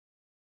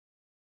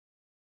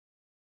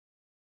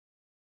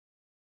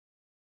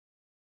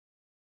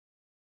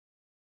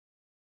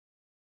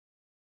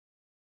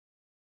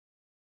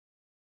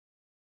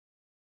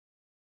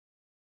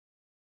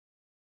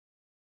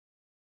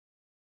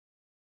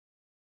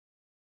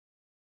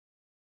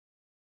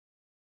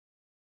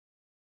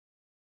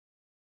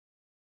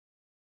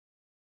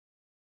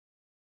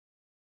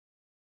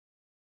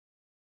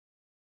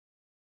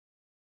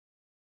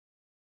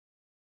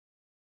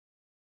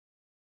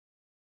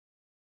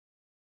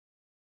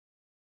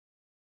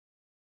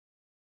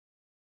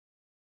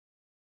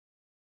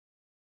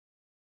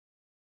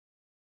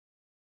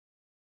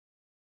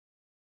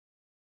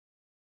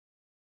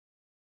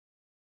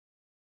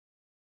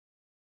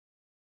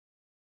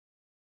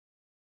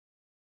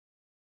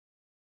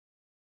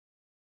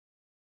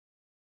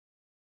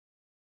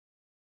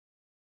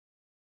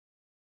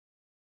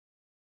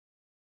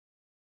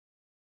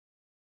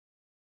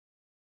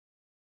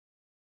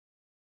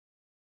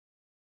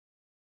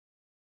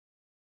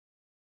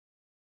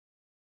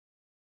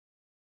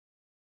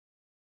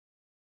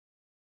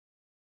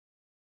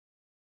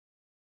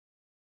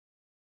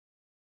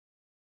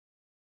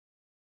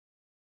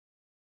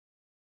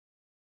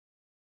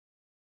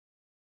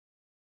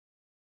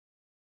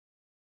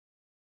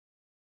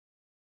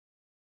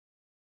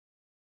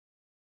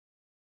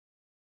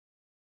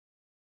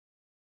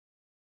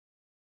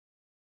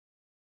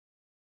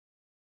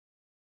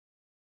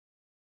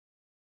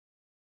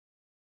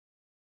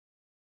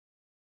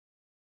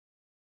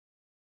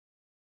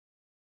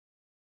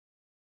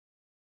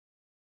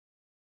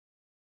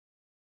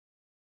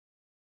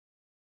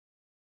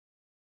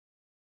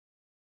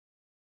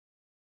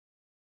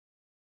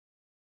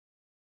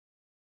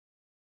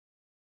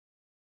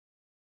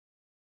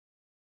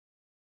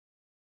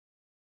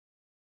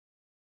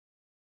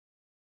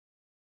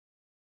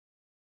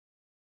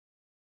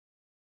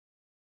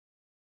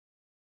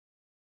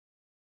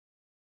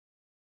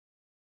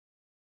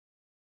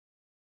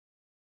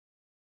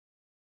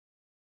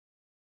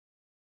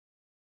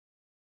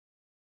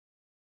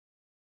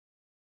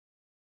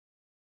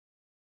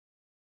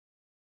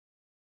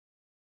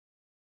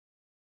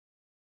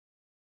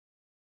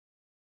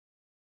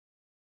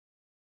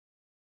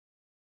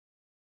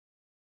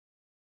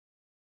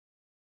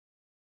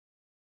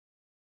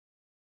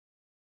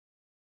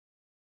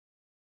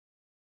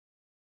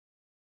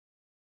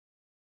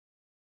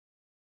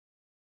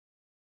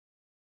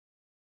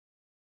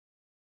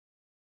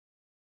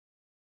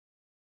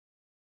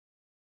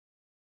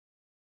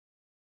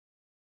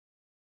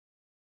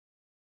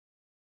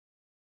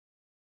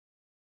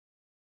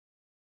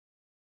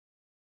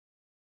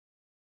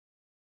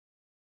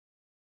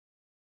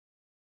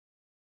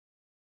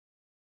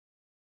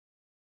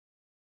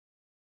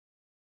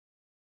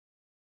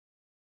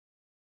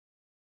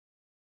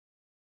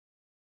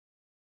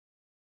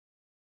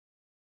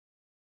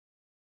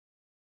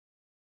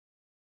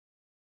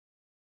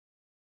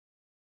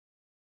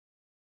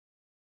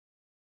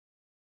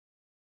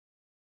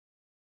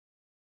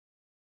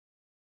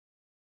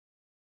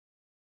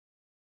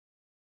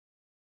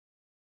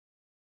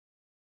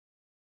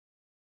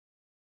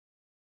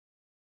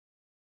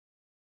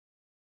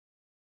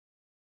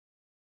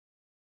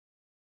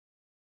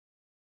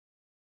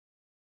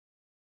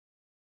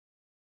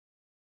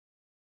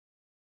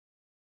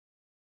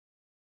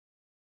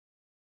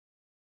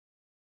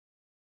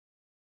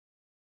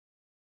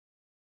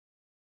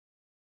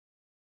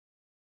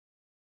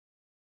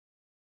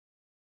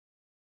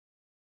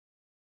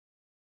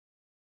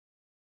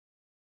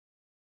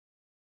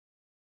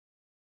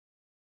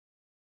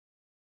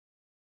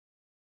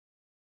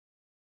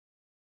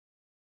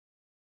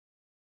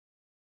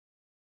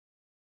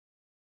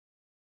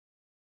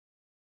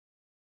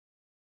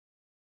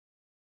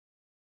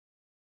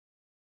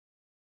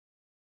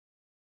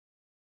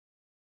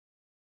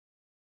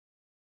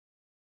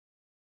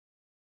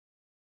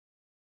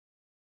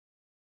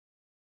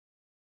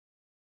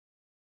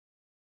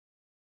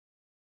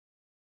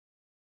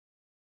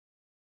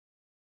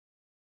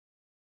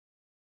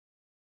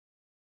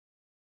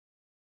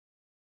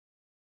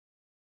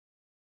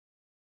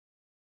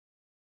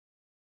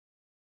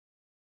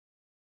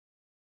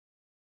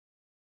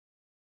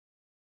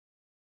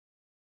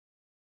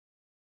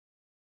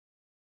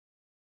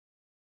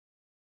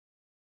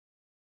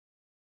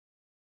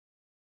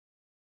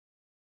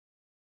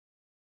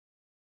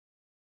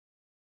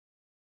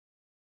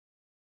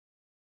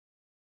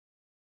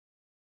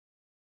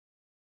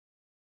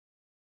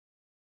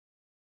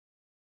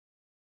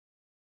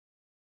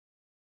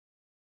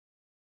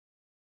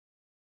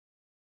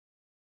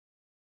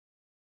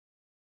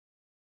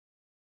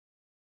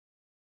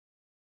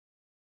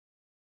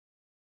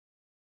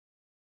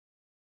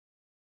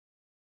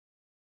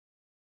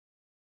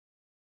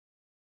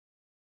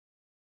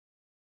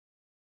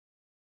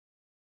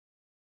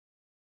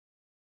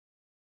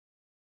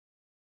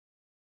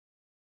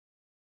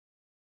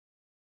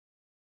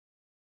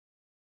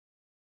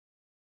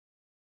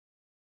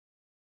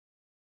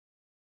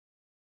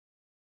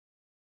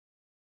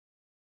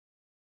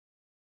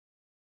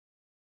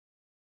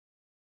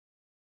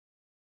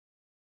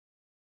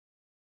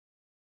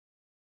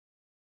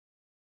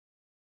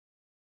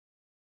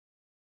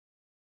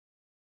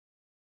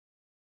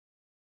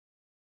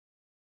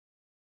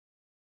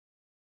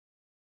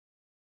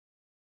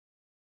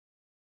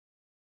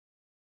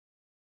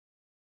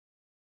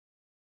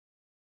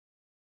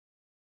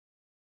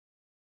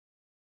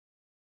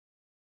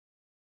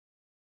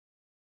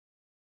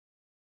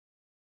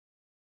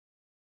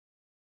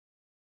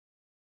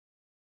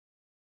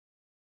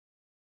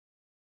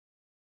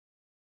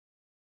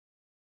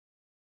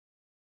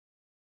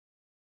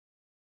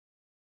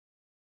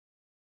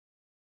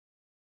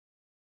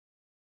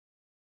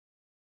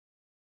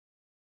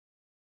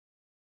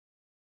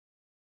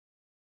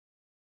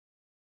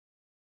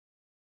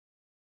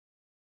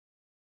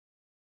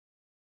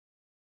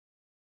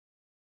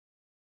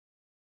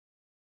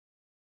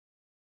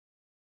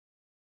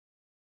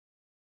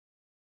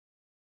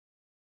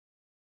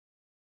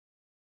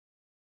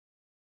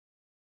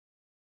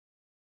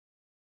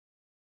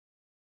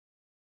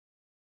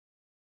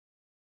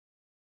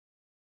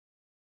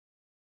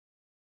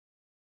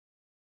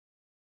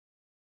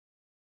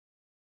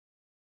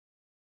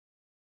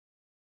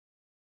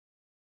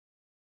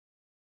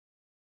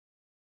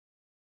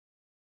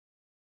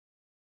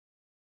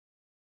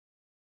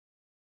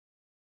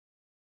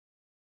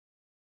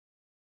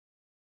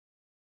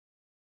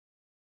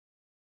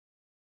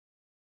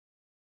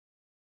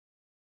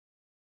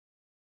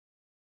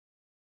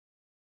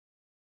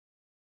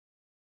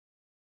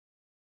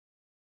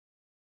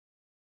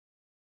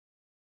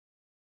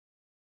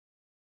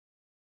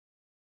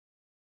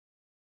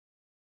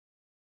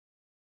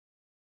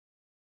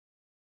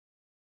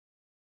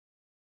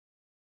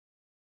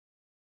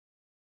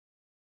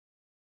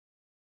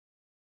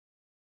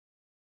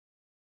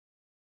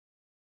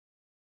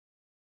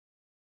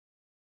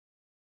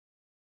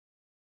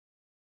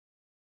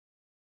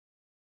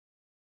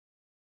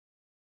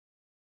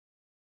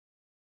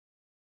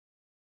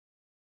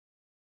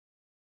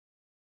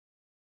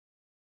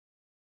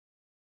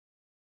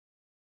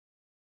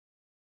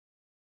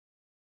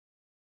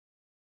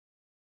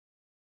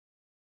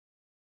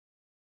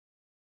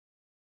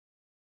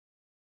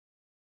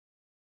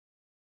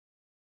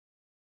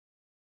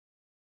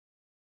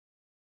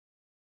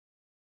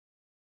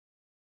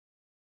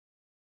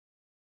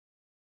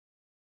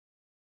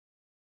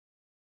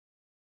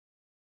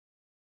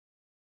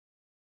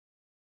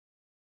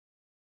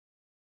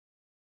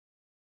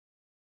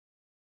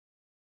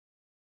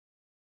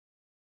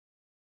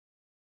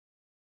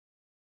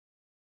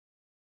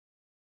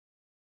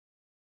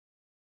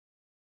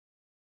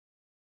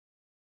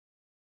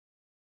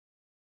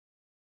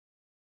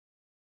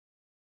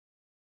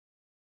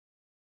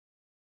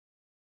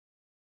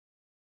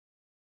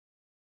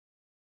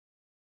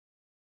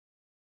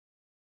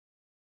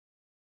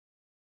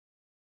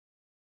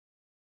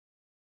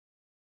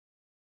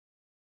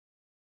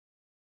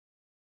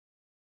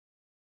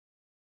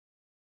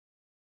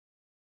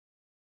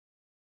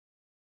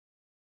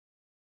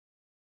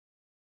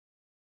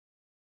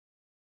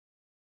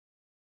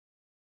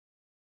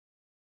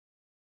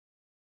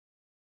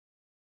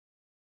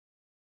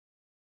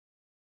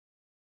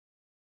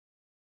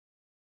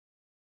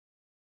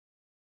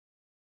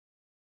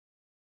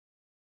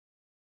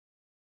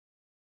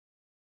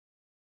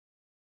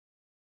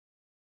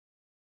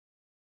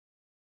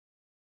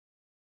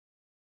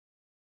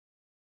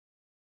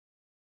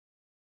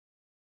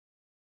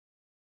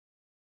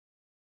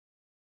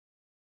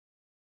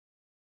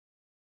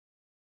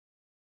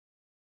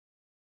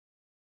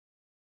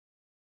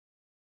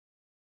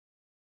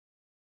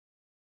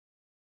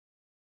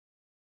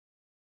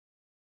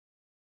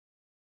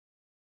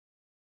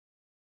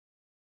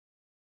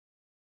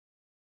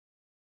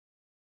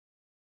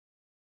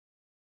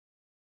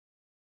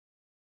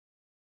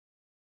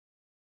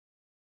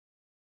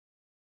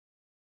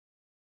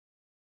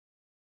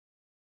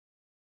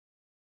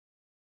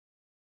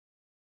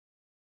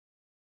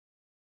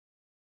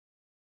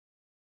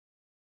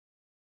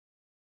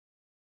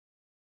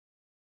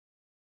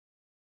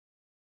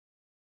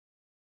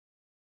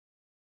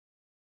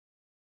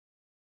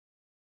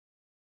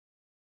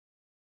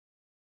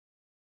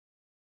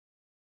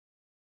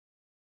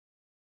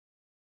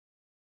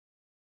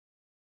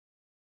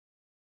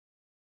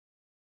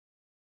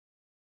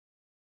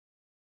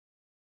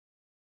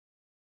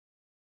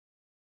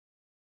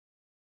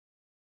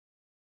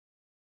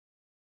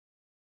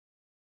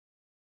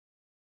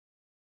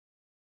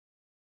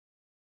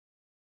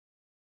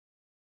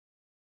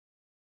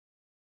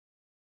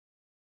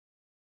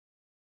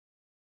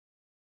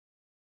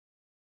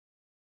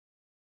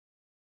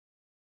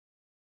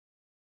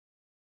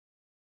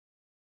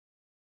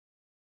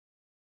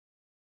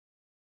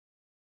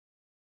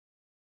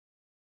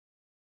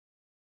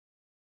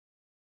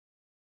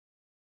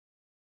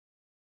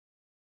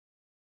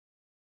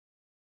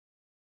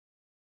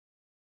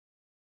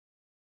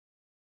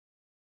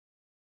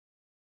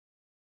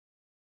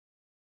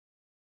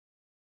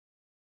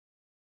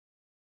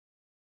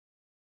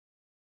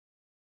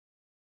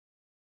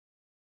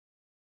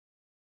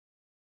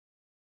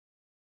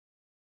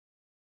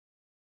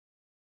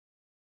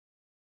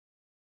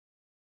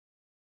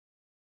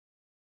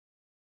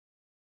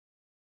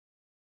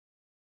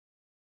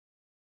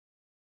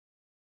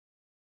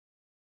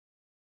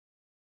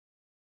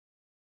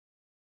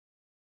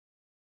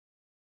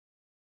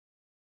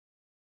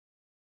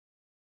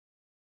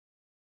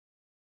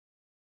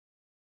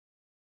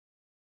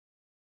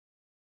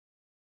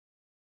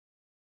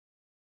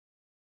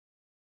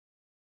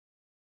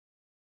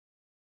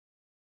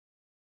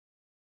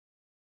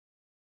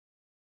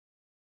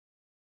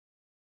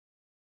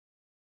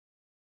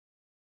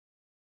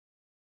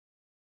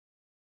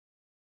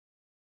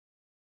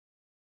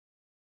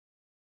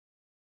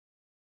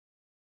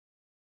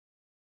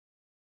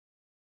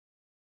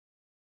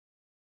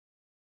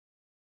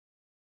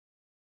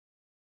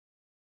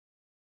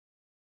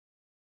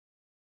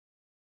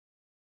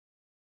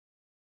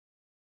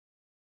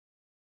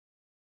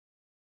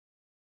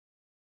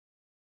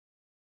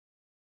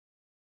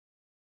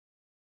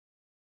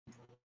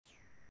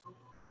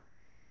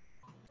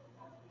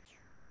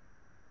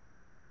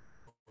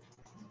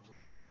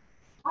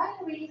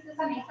Ladies, dis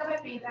Anessa by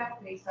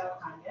Prerecorded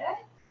hande.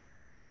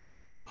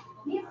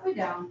 Nee, goed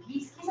dankie.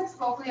 Kies ek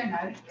skakel jou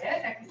nou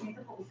weer. Ek is net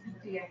op 'n oefening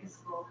toe jy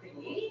geskakel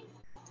het.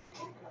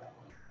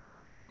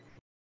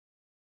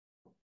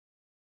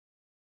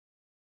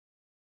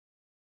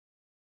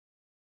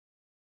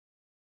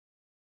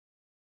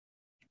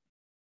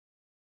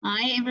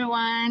 Hi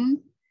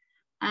everyone,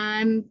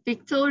 I'm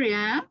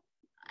Victoria.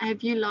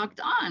 Have you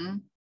logged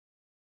on?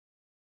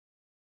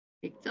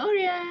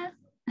 Victoria.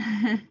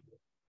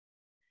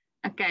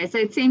 Okay, so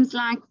it seems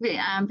like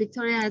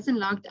Victoria hasn't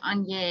logged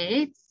on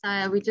yet.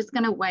 So we're just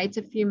going to wait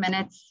a few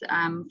minutes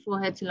for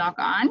her to log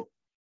on,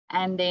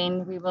 and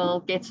then we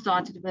will get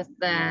started with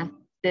the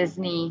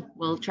Disney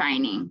World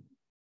training.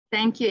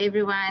 Thank you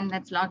everyone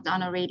that's logged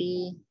on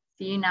already.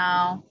 See you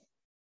now.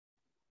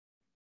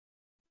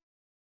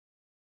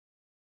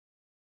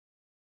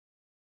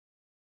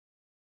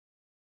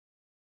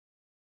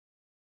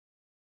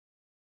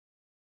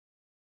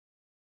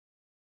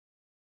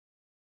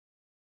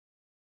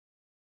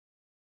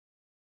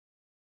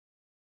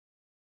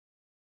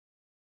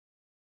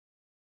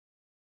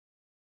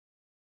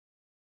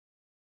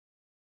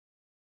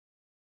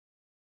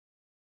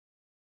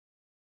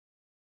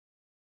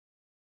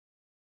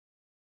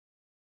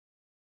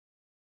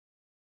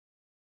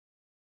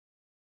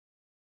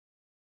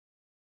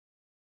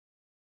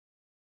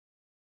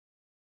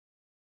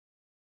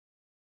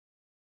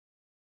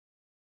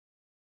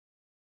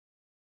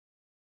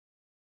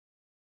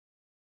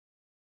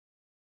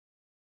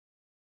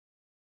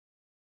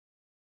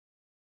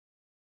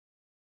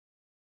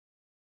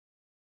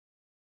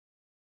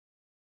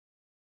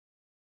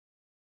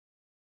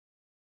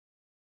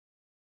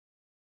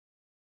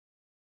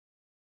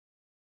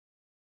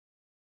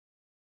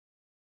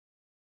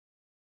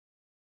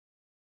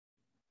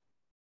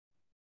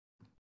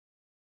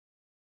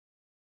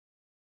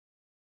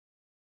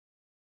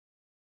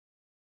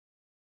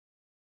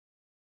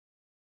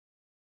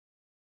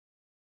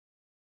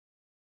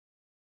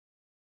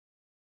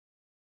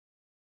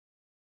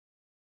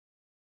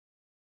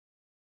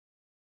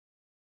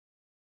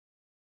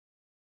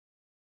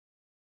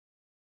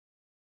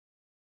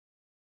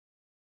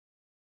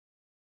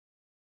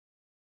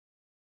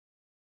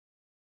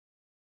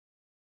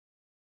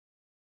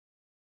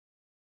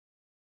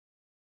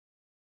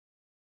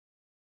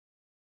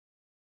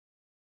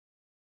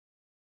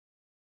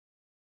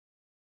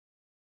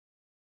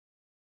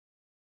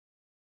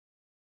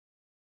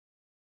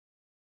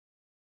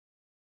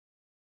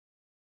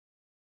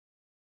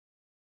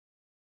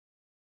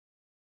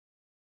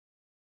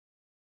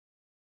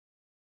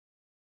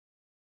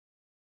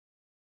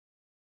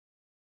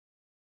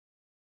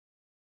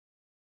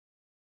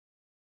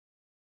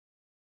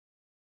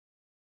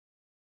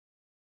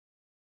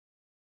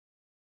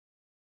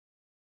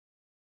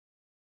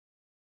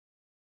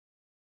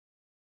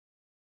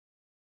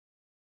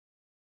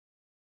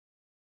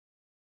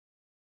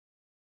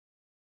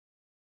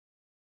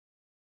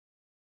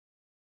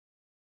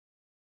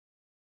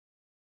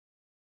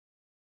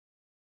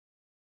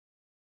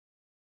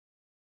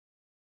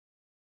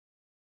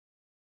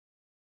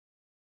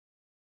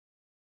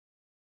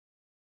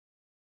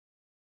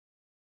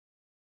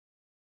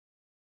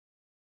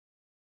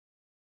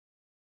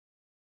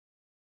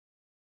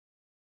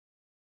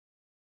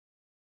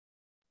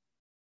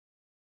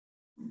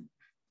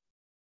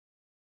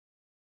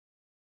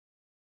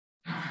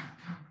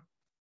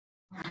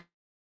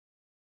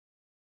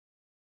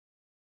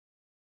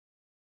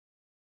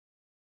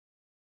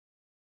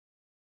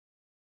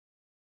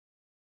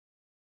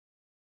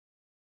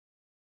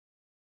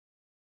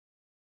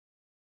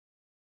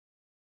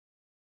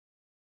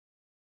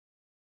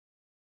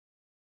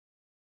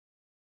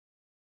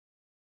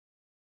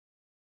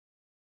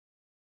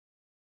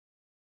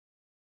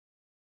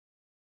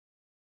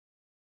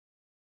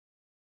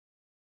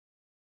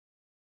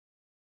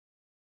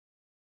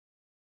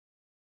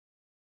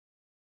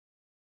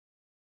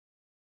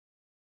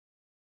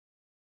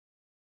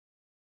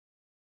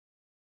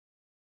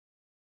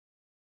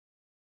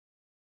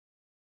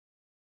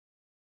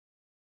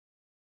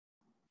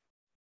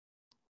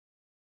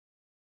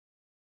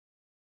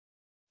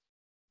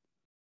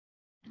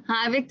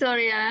 Hi,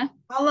 Victoria.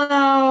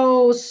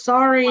 Hello,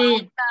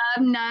 sorry.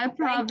 No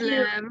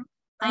problem.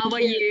 How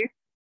are you?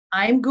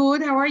 I'm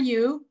good. How are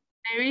you?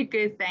 Very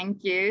good,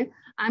 thank you.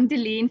 I'm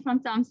Deline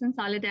from Thompson's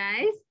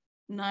Holidays.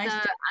 Nice.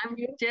 So I'm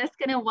just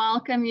going to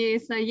welcome you.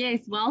 So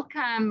yes,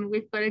 welcome.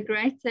 We've got a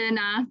great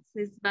turnout.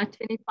 There's about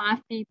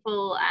 25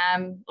 people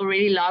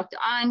already logged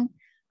on.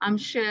 I'm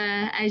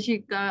sure as you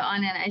go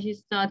on and as you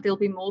start, there'll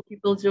be more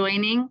people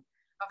joining.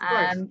 Of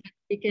course.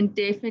 We can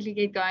definitely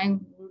get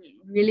going.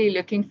 Really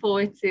looking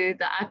forward to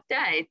the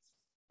updates.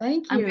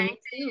 Thank you. I'm going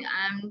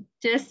to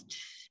just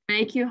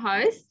make you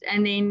host,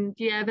 and then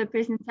do you have a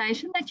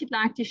presentation that you'd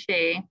like to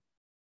share?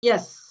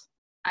 Yes.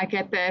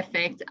 Okay,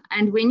 perfect.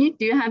 And when you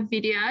do have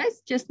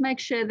videos, just make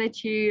sure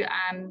that you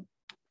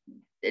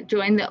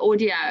join the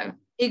audio.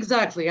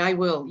 Exactly, I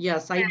will.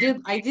 Yes, I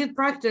did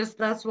practice.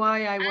 That's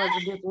why I was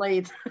a bit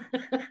late.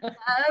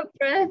 Oh,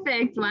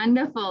 perfect.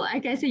 Wonderful.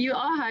 Okay, so you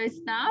are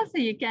host now, so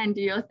you can do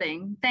your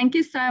thing. Thank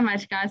you so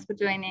much, guys, for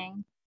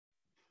joining.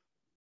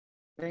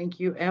 Thank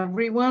you,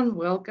 everyone.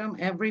 Welcome,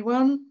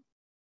 everyone.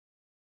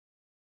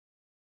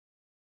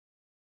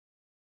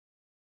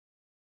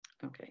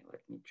 Okay, let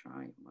me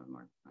try one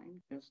more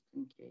time, just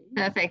in case.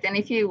 Perfect. And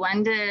if you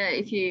wonder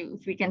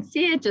if we can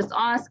see it, just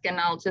ask and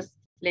I'll just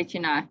let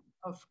you know.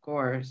 Of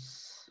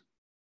course.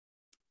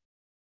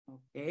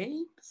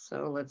 Okay,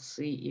 so let's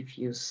see if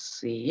you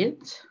see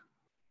it.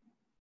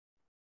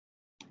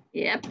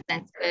 Yep,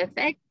 that's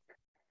perfect.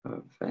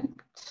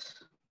 Perfect.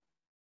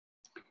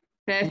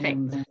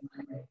 Perfect.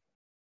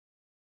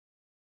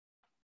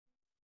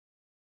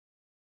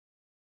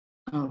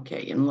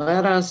 Okay, and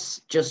let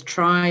us just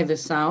try the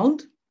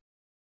sound.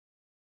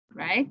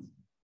 Right.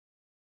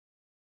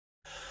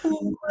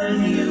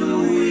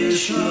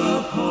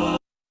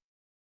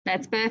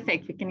 That's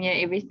perfect. We can hear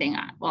everything.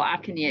 Well, I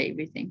can hear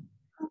everything.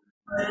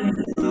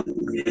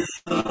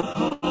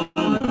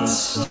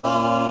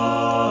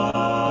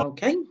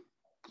 Okay.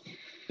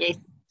 Yes,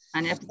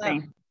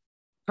 100%.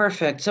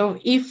 Perfect. So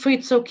if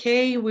it's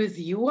okay with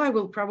you, I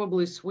will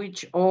probably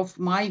switch off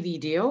my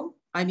video.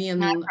 I mean,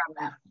 No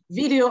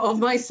video of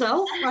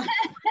myself.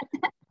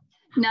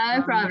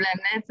 No problem.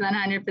 That's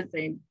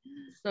 100%.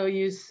 So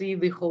you see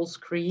the whole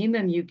screen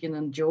and you can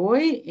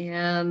enjoy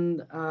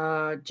and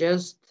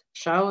just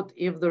shout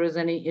if there is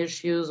any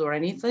issues or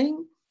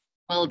anything.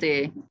 Will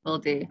do. Will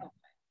do.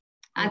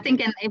 I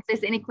think, and if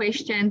there's any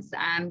questions,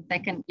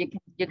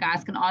 you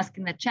guys can ask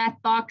in the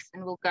chat box,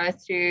 and we'll go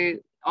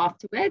through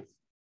afterwards.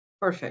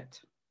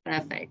 Perfect.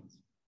 Perfect.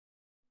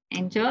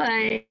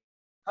 Enjoy.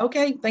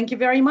 Okay, thank you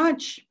very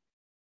much.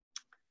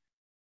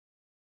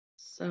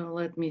 So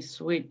let me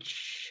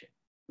switch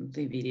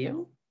the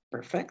video.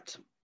 Perfect.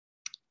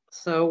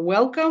 So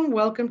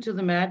welcome to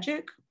the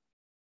magic.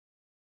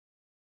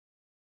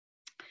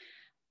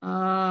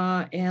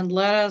 And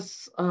let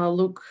us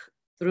look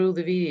through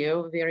the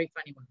video, very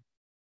funny one.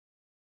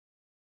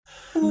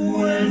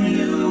 When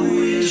you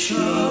wish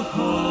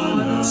upon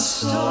a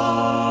star,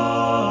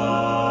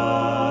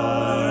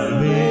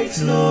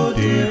 makes no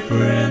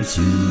difference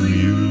who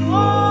you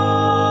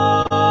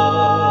are.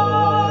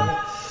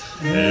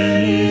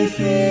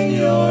 Anything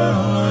your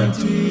heart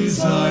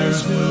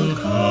desires will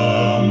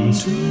come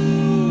to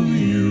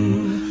you,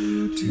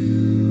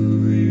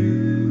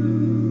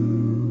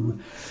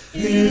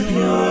 If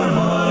your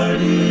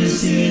heart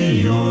is in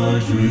your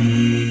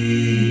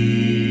dream,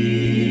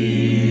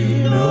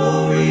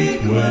 no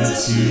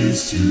request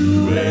is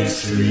too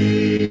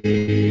extreme.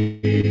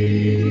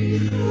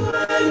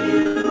 When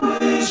you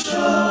wish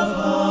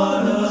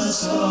upon a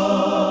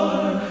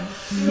star,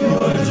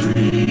 your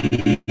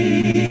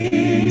dreams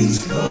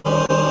come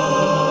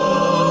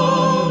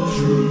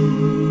true.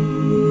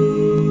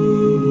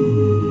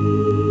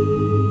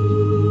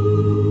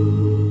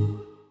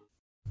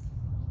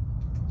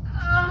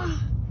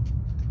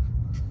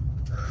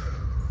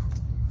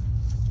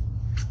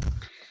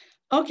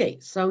 Okay,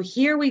 so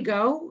here we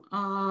go.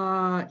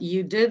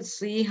 You did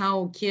see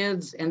how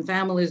kids and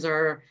families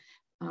are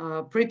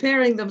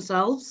preparing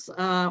themselves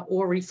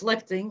or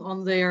reflecting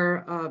on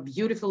their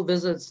beautiful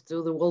visits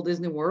to the Walt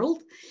Disney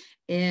World.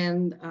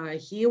 And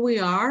here we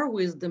are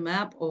with the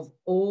map of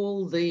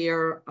all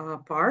their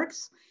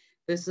parks.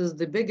 This is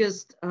the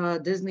biggest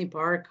Disney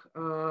park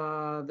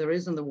there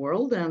is in the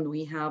world, and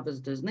we have as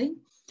Disney.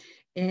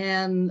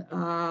 And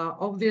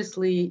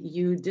obviously,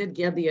 you did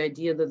get the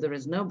idea that there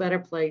is no better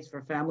place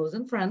for families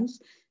and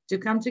friends to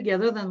come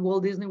together than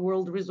Walt Disney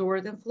World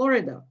Resort in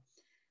Florida.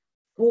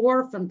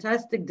 4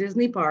 fantastic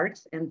Disney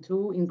parks and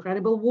 2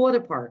 incredible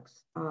water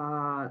parks,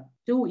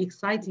 2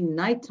 exciting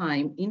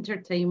nighttime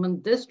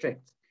entertainment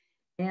districts,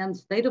 and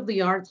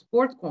state-of-the-art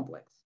sports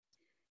complex.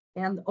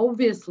 And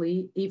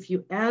obviously, if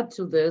you add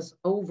to this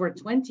over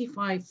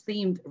 25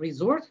 themed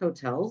resort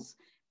hotels,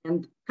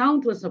 and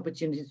countless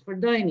opportunities for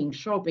dining,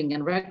 shopping,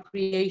 and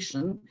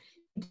recreation,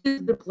 it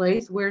is the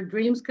place where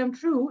dreams come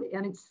true,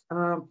 and it's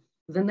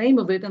the name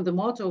of it and the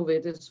motto of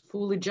it is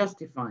fully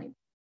justified.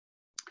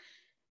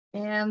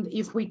 And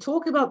if we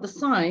talk about the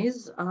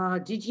size,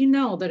 did you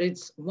know that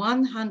it's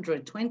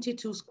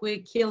 122 square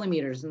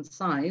kilometers in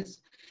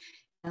size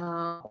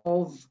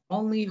of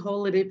only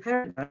Holiday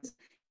Paradise?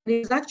 It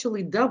is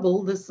actually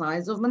double the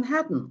size of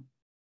Manhattan.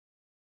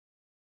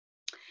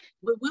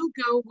 We will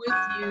go with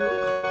you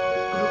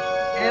through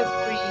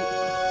every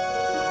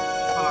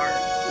part.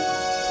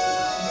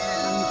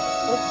 And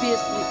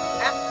obviously,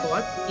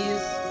 Epcot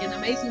is an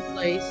amazing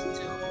place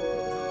to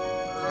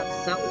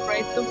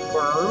celebrate the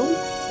world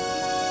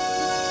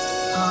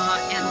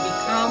and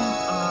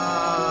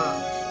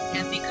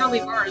become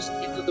immersed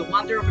into the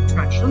wonder of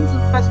attractions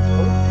and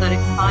festivals that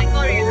excite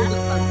all the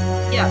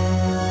senses. Yeah.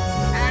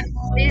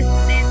 There's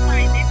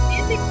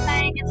music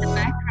playing in the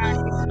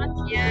background. We can't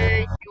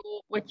hear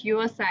what you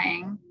are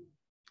saying.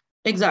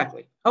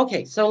 Exactly.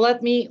 Okay, so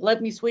let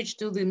me switch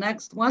to the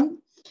next one.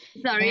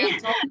 Sorry,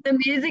 the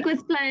music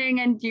was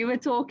playing and you were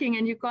talking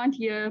and you can't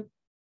hear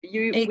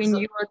when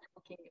you are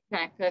talking.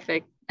 Okay,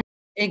 perfect.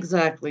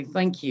 Exactly.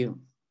 Thank you.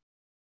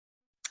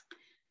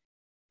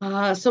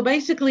 So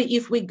basically,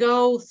 if we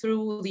go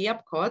through the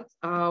Epcot,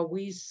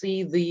 we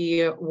see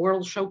the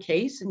World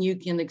Showcase, and you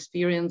can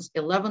experience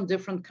 11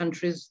 different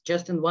countries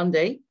just in one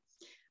day.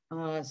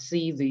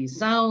 See the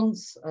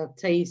sounds,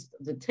 taste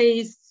the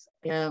tastes,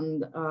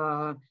 and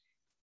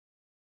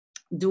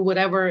do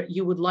whatever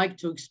you would like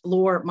to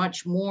explore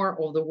much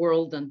more of the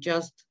world than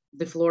just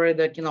the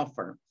Florida can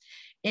offer.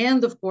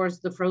 And of course,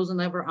 the Frozen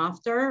Ever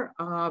After,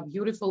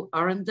 beautiful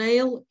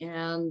Arendelle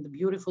and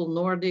beautiful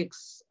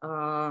Nordics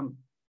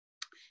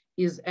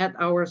is at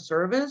our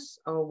service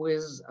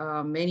with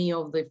many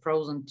of the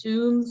Frozen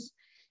tunes.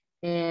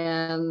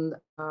 And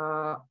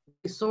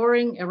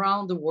soaring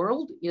around the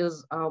world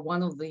is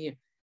one of the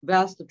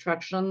vast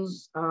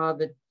attractions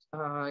that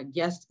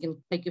guests can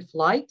take a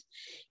flight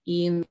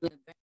in,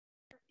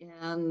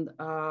 and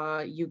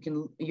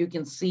you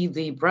can see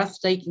the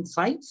breathtaking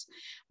sights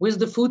with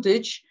the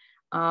footage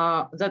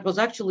that was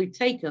actually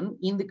taken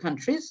in the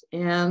countries,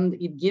 and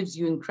it gives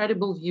you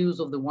incredible views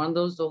of the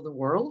wonders of the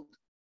world.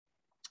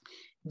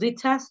 The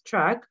test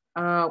track,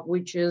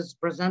 which is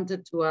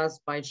presented to us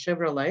by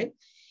Chevrolet,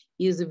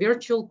 is a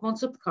virtual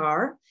concept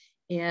car,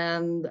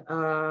 and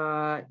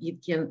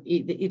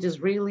it is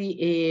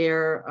really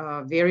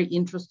a very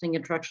interesting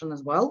attraction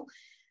as well.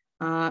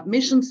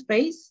 Mission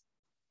Space,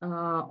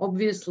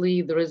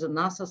 obviously there is a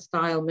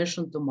NASA-style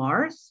mission to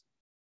Mars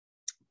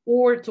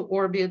or to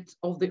orbit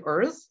of the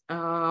Earth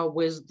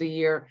with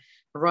the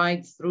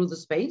ride through the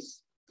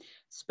space.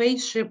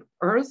 Spaceship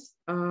Earth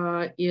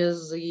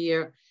is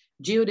the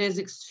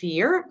geodesic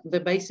sphere,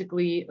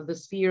 basically the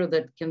sphere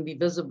that can be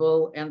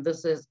visible, and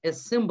this is a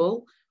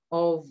symbol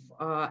of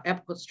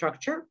Epcot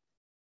structure.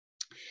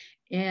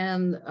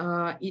 And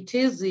it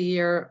is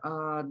the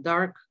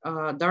dark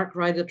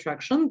ride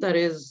attraction that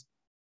is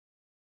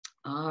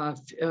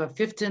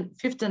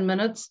 15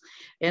 minutes,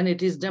 and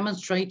it is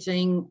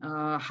demonstrating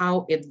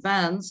how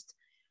advanced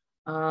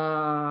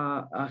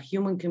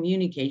human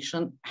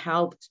communication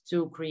helped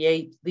to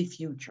create the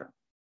future.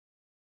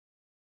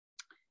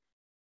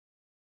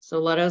 So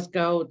let us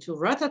go to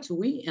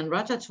Ratatouille, and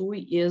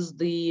Ratatouille is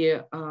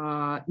the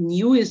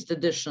newest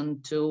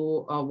addition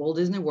to Walt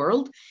Disney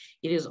World.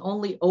 It is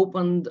only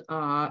opened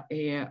half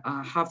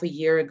a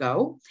year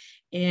ago,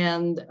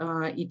 and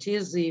it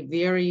is a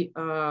very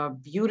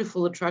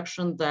beautiful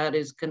attraction that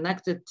is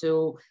connected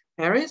to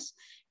Paris,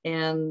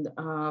 and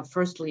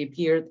firstly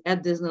appeared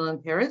at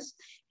Disneyland Paris,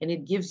 and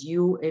it gives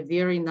you a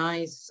very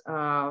nice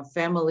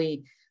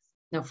family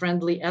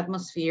friendly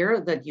atmosphere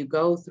that you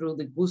go through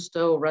the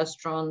Gusto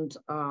restaurant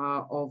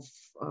of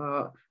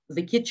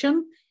the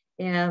kitchen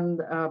and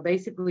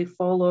basically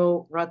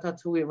follow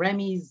Ratatouille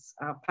Remy's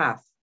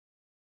path.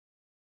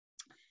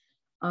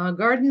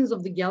 Guardians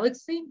of the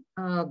Galaxy,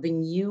 the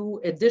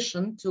new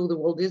addition to the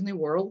Walt Disney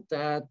World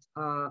that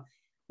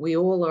we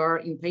all are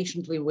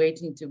impatiently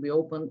waiting to be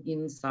open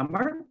in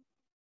summer.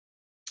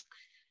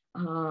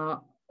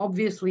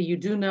 Obviously, you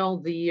do know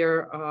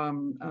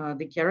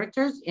the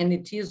characters, and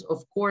it is,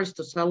 of course,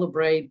 to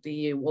celebrate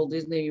the Walt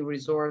Disney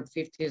Resort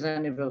 50th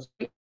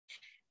anniversary.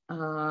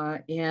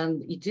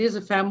 And it is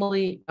a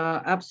family,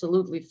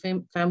 absolutely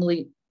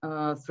family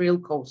thrill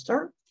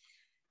coaster.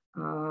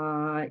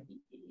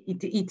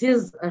 It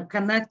is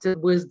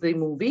connected with the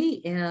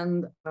movie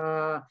and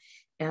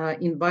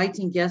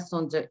inviting guests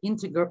on the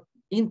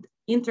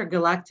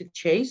intergalactic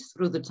chase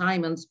through the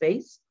time and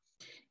space.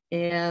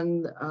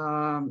 And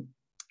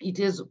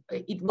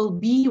it will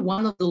be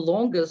one of the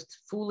longest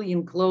fully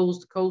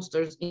enclosed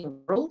coasters in the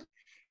world,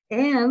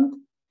 and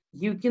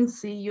you can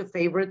see your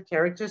favorite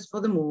characters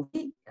for the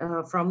movie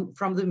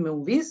from the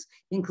movies,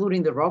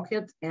 including the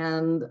Rocket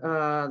and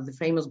the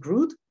famous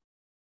Groot.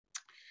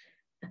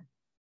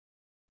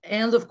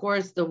 And of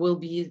course, there will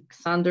be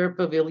Xander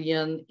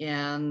Pavilion,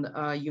 and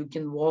you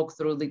can walk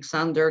through the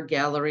Xander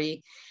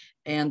Gallery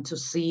and to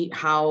see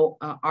how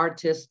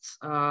artists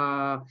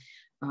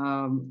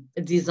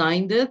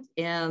designed it,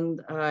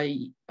 and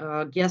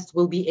guests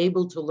will be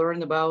able to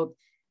learn about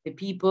the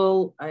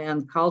people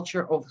and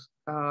culture of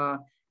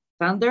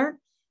Xander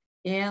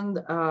and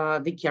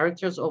the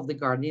characters of the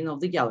Guardian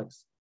of the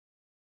Galaxy.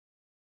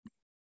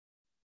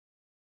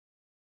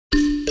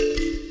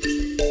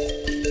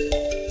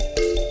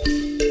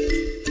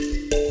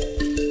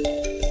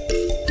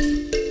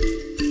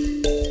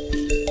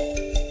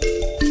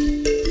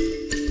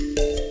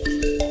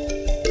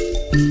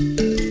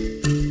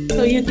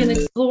 You can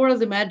explore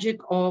the magic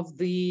of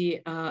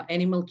the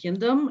animal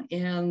kingdom,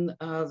 and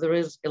there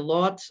is a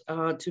lot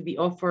to be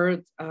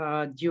offered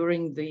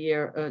during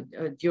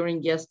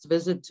guest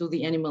visit to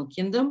the animal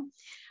kingdom.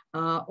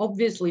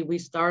 Obviously, we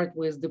start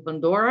with the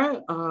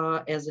Pandora,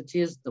 as it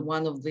is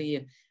one of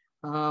the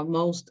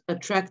most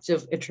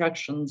attractive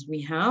attractions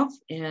we have,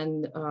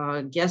 and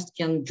guests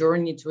can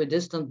journey to a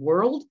distant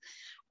world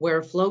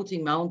where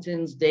floating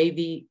mountains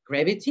davy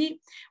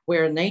gravity,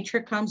 where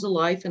nature comes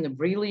alive in a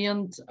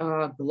brilliant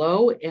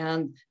glow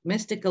and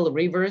mystical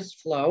rivers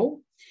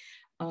flow,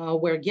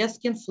 where guests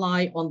can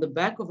fly on the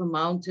back of a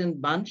mountain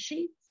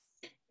banshee,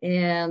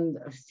 and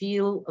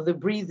feel the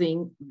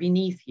breathing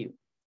beneath you.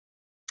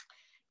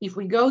 If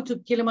we go to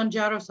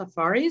Kilimanjaro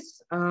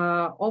safaris,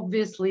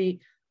 obviously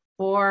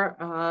for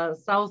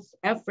South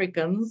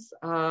Africans,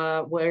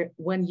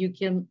 when you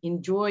can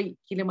enjoy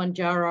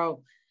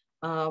Kilimanjaro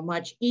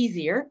much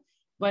easier,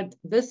 but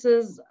this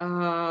is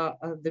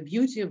the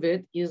beauty of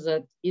it is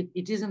that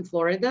it is in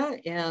Florida,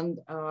 and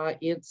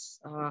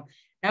it's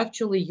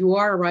actually you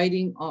are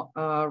riding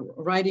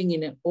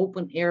in an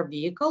open air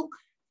vehicle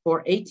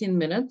for 18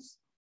 minutes.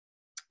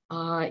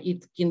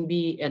 It can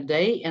be a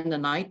day and a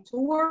night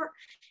tour,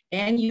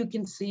 and you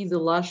can see the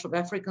lush of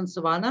African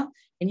savanna,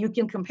 and you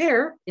can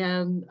compare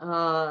and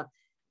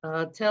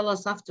tell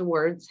us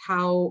afterwards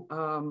how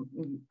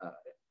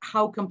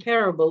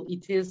comparable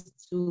it is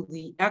to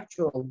the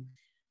actual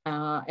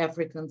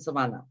African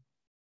savanna.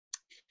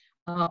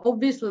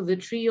 Obviously, the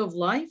Tree of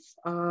Life,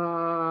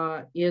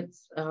 it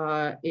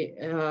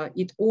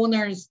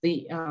honors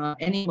the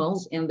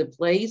animals and the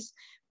place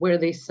where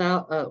they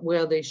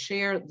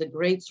share the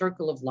great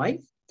circle of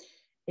life.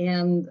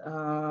 And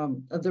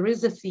there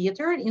is a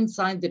theater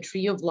inside the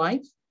Tree of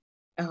Life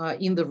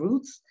in the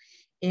roots.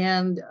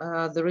 And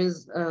there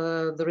is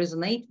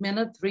an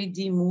 8-minute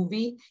 3D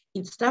movie.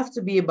 It's tough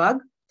to be a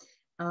bug.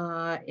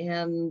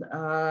 And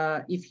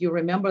if you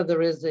remember,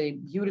 there is a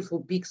beautiful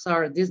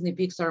Disney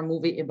Pixar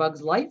movie, A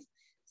Bug's Life.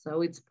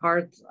 So it's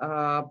part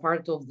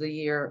of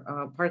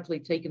the partly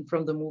taken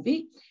from the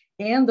movie.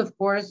 And of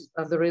course,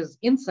 there is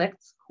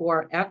insects who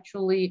are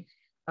actually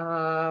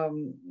are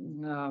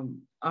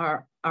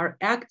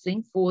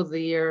acting for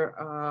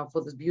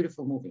this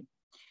beautiful movie.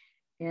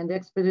 And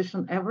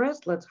Expedition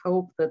Everest, let's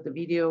hope that the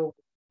video.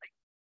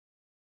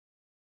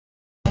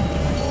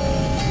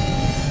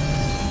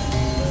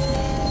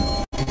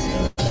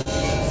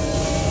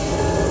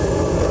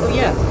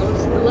 So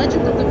it's the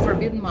Legend of the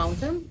Forbidden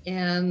Mountain,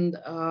 and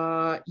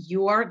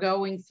you are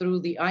going through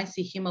the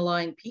icy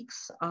Himalayan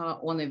peaks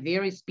on a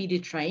very speedy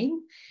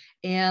train,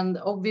 and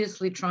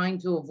obviously trying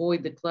to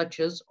avoid the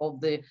clutches of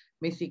the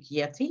mythic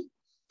Yeti.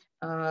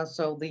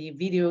 So the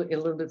video a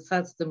little bit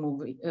sets the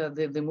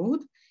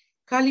mood.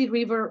 Kali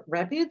River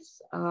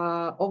Rapids,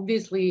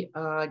 obviously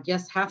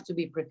guests have to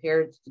be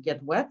prepared to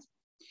get wet.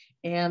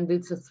 And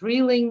it's a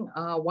thrilling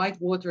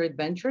whitewater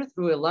adventure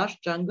through a lush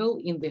jungle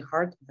in the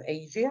heart of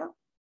Asia.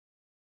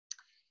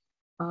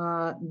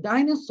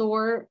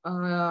 Dinosaur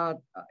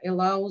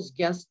allows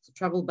guests to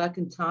travel back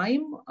in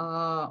time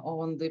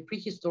on the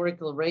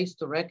prehistorical race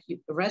to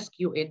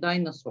rescue a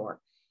dinosaur.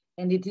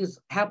 And it is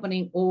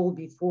happening all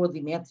before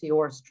the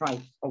meteor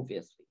strikes,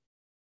 obviously.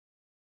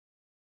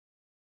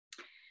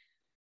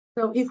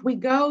 So if we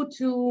go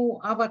to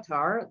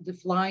Avatar, the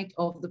Flight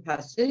of the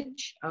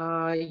Passage,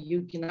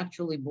 you can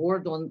actually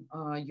board on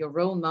your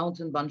own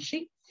mountain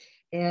banshee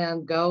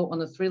and go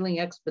on a thrilling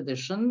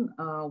expedition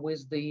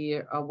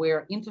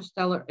where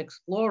interstellar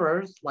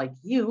explorers like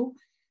you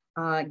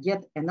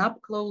get an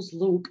up-close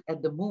look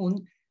at the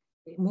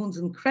moon's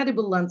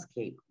incredible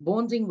landscape.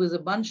 Bonding with a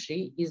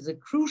banshee is a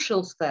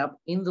crucial step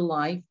in the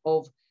life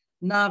of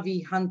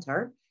Na'vi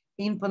hunter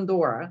in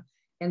Pandora,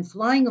 and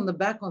flying on the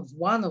back of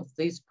one of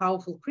these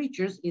powerful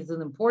creatures is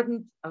an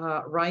important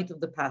rite of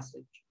the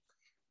passage.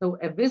 So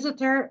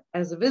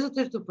as a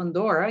visitor to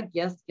Pandora,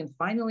 guests can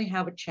finally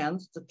have a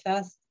chance to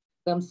test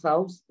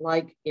themselves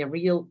like a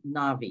real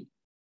Na'vi.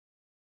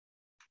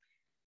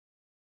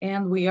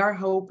 And we are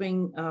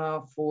hoping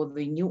for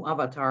the new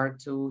Avatar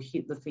to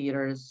hit the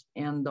theaters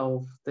end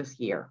of this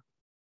year.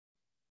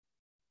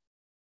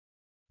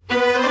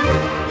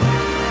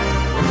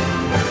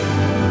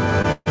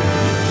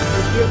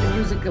 Here the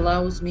music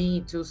allows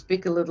me to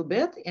speak a little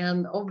bit,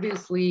 and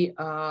obviously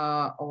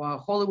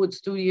Hollywood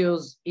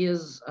Studios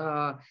is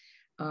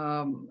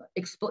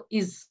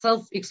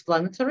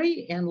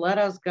self-explanatory, and let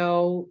us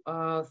go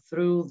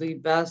through the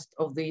best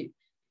of the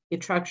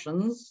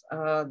attractions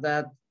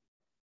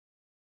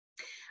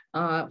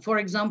for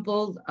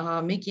example,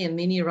 Mickey and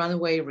Minnie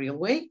Runaway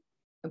Railway.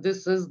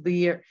 This is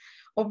the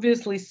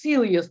obviously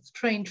silliest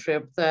train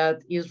trip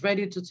that is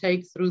ready to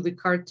take through the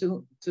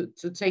cartoon,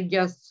 to take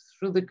guests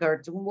through the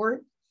cartoon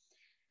world.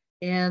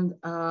 And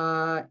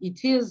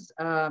it is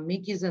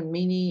Mickey's and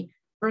Minnie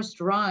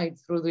first ride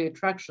through the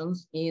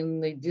attractions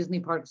in the Disney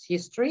parks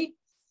history.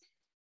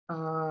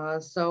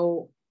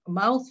 So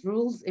mouth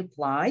rules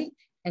apply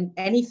and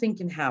anything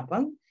can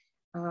happen.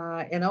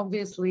 And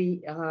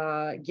obviously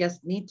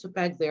guests need to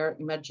pack their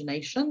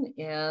imagination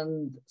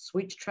and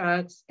switch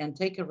tracks and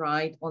take a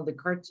ride on the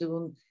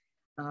cartoon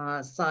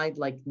side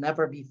like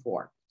never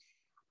before.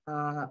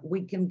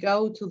 We can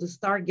go to the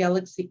Star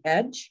Galaxy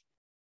Edge.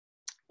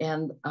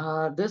 And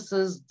this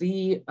is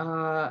the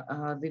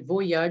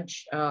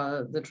voyage,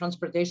 the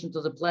transportation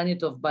to the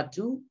planet of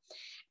Batuu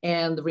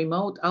and the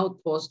remote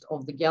outpost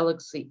of the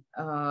galaxy's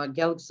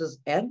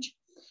edge.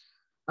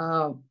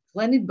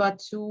 Planet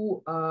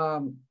Batuu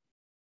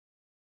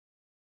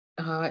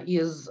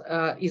is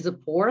a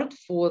port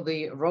for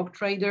the rock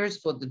traders,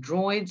 for the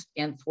droids,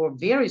 and for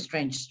very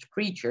strange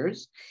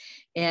creatures.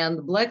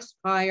 And Black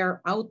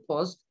Spire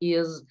Outpost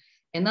is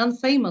an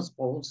unfamous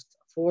post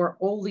for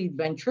all the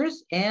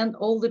adventures and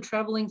all the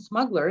traveling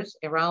smugglers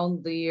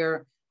around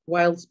their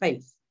wild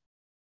space.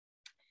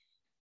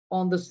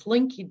 On the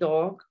Slinky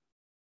Dog,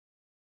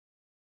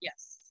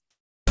 yes.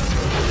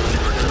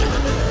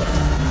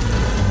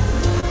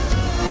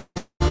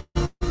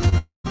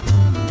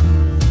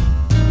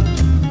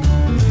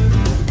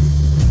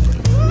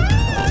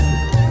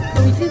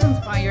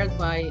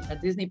 By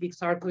Disney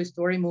Pixar Toy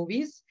Story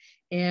movies,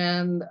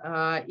 and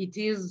it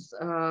is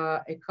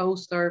a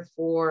coaster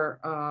for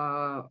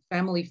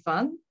family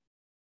fun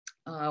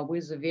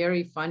with a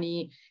very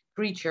funny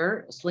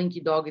creature, Slinky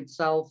Dog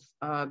itself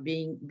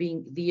being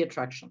the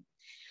attraction.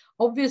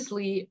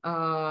 Obviously,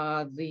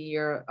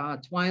 the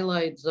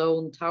Twilight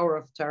Zone Tower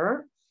of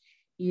Terror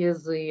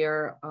is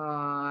their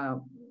a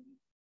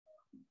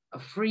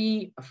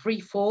free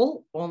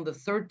fall on the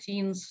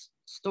 13th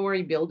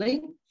story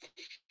building.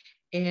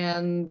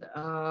 And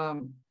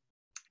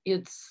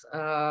it's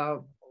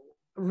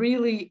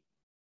really,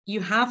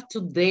 you have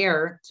to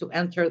dare to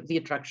enter the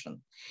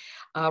attraction.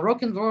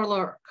 Rock and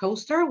Roller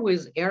Coaster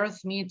with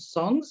Aerosmith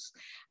songs.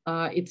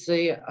 It's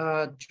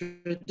a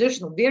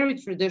traditional, very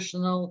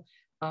traditional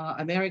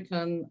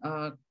American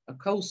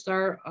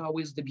coaster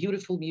with the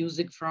beautiful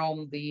music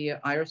from the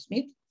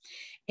Aerosmith.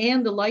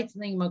 And the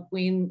Lightning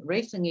McQueen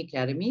Racing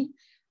Academy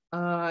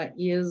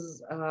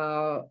is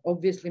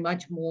obviously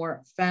much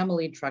more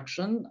family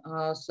attraction.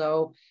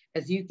 So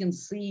as you can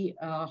see,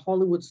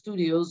 Hollywood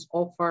studios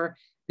offer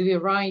the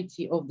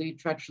variety of the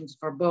attractions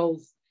for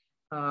both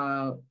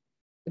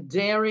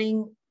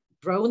daring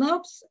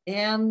grown-ups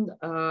and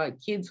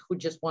kids who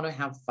just want to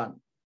have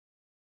fun.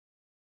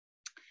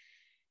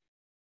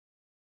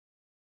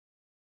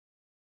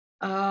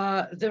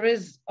 There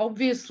is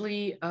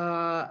obviously,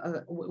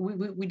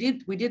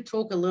 we did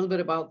talk a little bit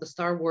about the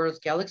Star Wars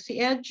Galaxy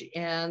Edge,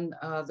 and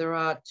there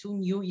are two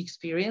new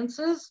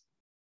experiences.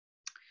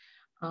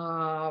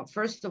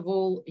 First of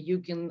all, you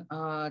can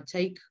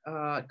take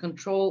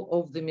control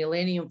of the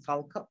Millennium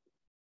Falcon,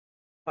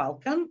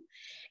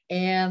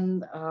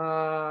 and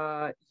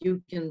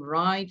you can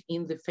ride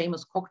in the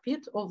famous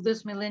cockpit of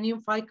this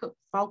Millennium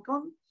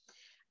Falcon,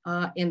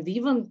 and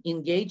even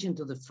engage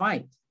into the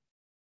fight.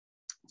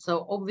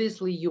 So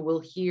obviously you will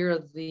hear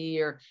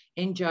the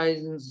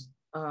engines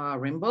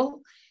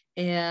rumble,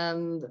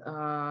 and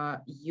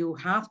you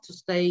have to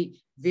stay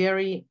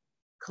very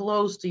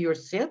close to your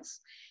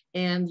seats,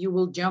 and you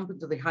will jump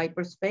into the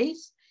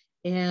hyperspace,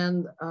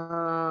 and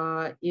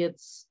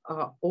it's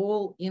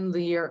all in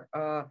the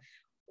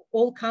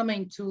all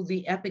coming to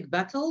the epic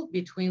battle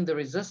between the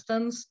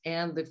Resistance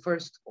and the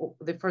First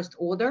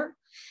Order.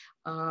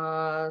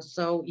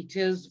 So it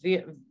is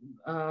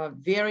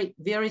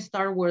very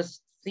Star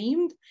Wars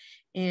themed,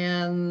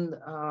 and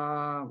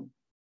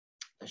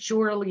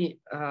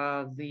surely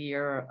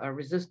the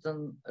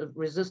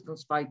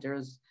resistance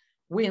fighters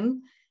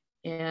win,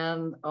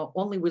 and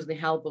only with the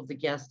help of the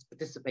guests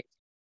participating.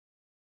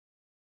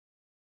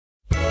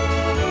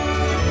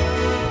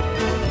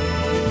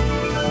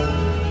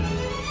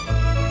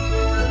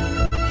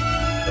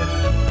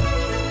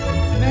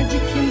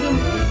 Magic Kingdom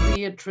is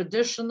the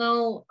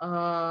traditional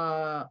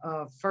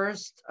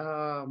first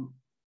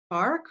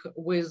park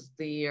with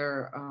the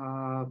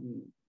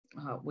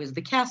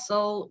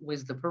castle,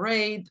 with the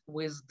parade,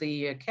 with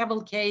the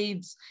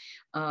cavalcades,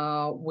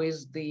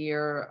 with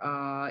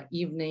the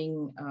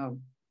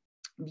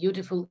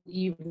beautiful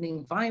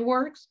evening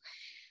fireworks.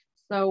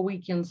 So we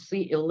can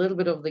see a little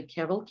bit of the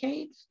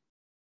cavalcade.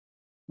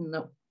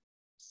 No,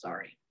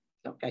 sorry.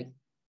 Okay.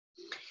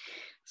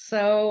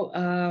 So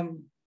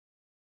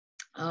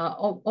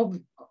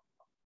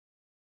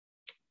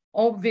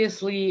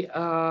obviously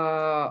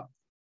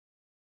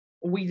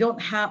we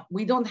don't have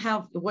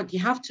what you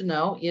have to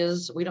know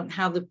is we don't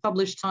have the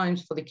published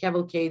times for the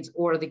cavalcades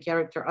or the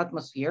character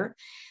atmosphere,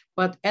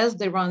 but as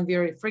they run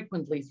very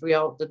frequently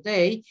throughout the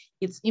day,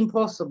 it's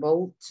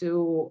impossible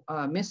to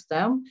miss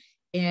them,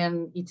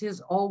 and it is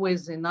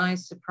always a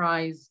nice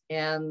surprise.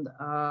 And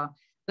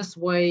this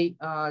way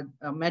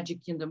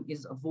Magic Kingdom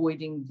is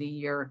avoiding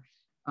the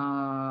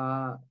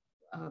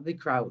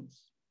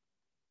crowds.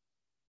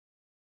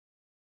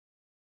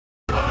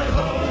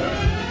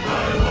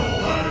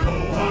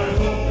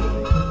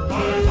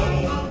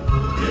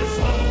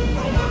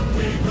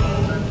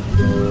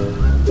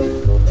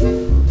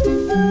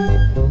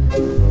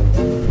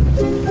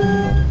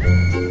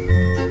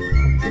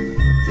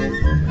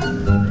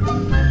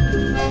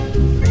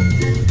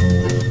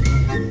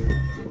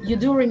 You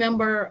do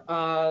remember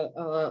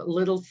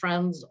Little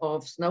Friends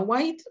of Snow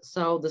White.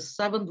 So the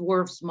Seven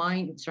Dwarfs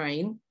Mine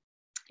Train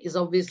is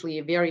obviously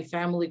a very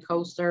family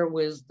coaster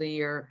with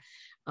their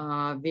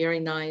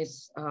very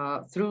nice,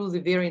 through the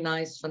very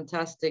nice,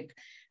 fantastic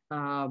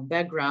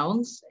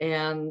backgrounds,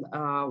 and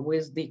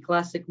with the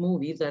classic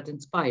movie that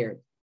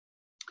inspired.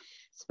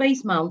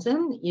 Space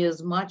Mountain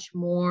is much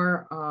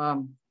more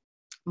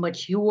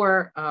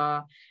mature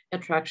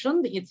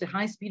attraction. It's a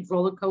high-speed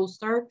roller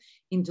coaster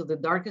into the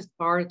darkest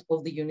part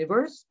of the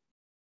universe.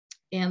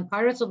 And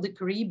Pirates of the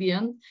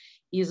Caribbean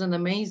is an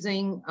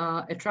amazing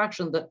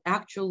attraction that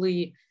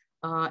actually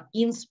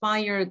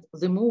inspired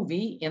the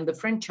movie and the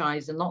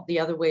franchise and not the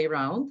other way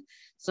around.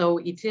 So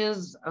it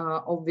is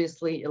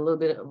obviously a little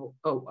bit of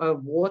a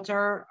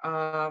water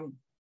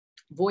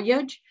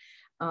voyage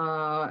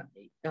to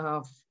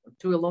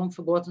a long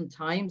forgotten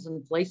times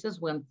and places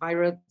when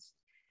pirates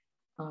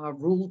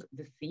ruled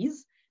the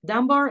seas.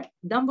 Dumbo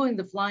and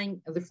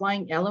the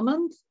flying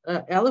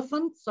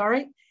elephant,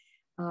 sorry.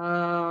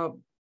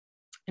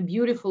 A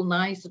beautiful,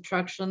 nice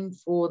attraction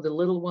for the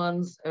little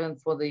ones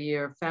and for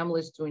the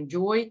families to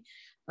enjoy.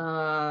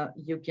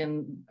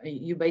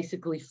 You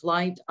basically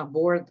fly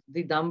aboard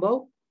the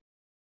Dumbo.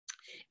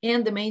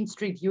 And the Main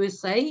Street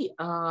USA,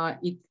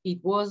 it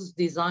was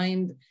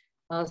designed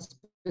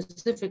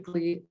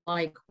specifically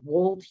like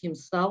Walt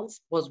himself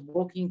was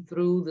walking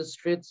through the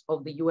streets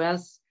of the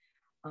US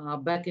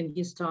back in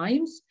his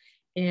times.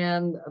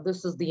 And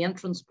this is the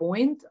entrance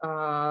point.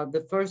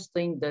 The first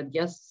thing that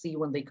guests see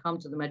when they come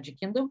to the Magic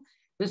Kingdom.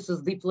 This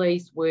is the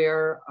place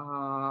where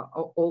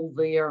all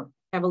their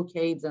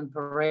cavalcades and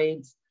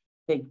parades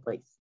take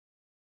place.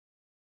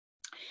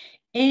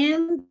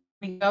 And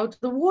we go to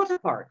the water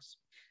parks.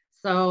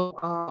 So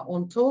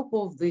on top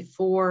of the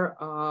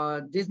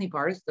 4 Disney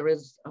parks, there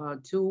is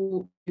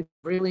 2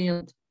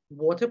 brilliant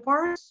water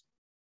parks.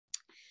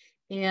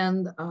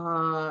 And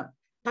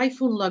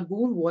Typhoon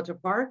Lagoon Water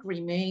Park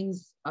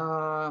remains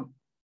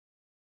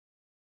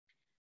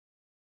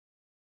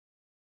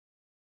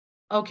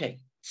okay.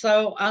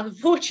 So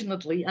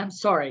unfortunately, I'm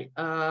sorry.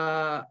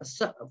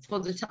 So for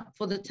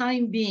the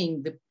time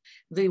being,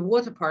 the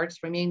water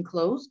parks remain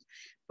closed,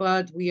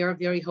 but we are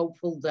very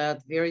hopeful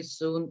that very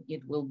soon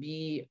it will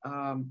be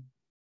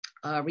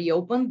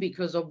reopened,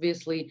 because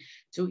obviously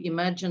to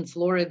imagine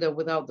Florida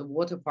without the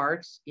water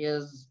parks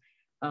is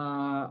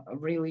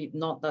really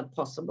not that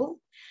possible.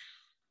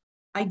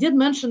 I did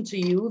mention to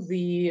you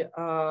the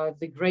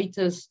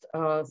greatest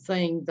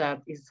thing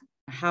that is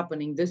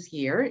happening this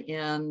year,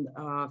 and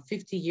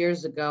 50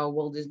 years ago,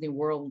 Walt Disney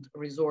World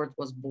Resort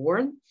was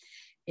born,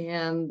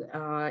 and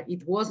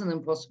it was an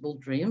impossible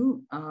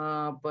dream,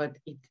 but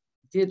it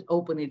did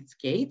open its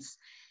gates.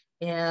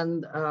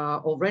 And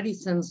already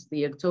since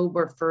the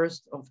October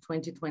 1st of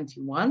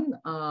 2021,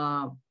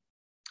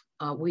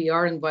 we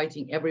are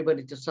inviting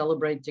everybody to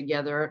celebrate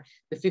together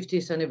the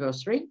 50th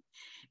anniversary.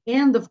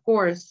 And of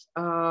course,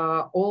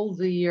 all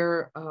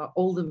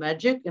the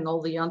magic and all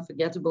the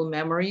unforgettable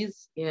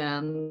memories.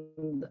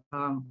 And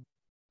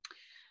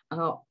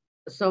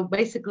so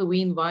basically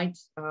we invite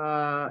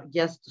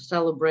guests to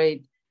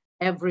celebrate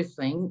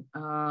everything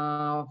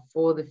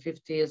for the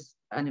 50th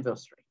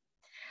anniversary.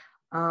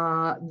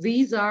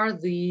 These are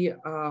the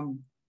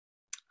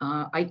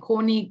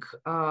iconic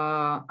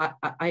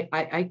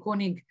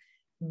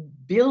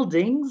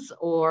buildings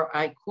or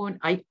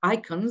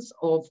icons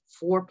of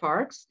 4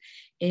 parks,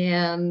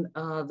 and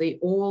they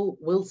all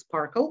will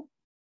sparkle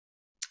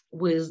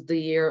with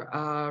their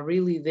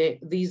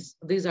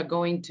these are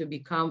going to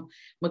become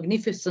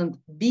magnificent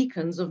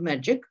beacons of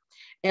magic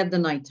at the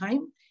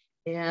nighttime.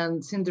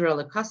 And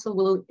Cinderella Castle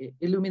will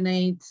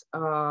illuminate,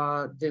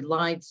 the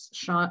lights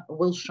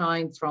will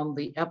shine from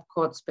the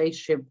Epcot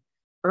spaceship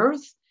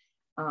Earth.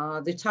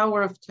 The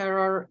Tower of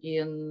Terror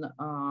in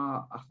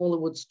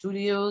Hollywood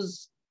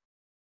Studios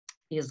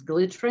is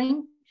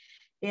glittering,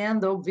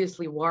 and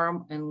obviously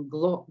warm and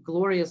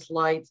glorious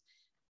light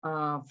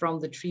from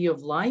the Tree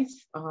of Life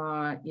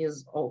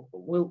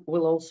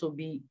will also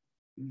be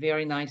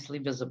very nicely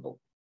visible.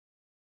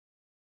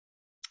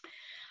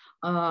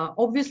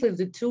 Obviously,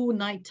 the 2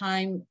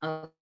 nighttime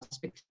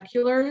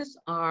spectaculars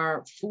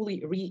are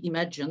fully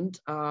reimagined,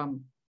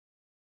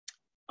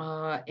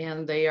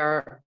 and they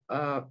are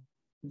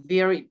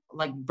very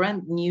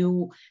brand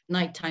new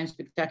nighttime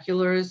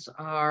spectaculars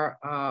are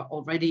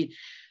already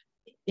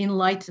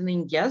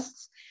enlightening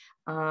guests.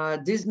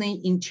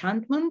 Disney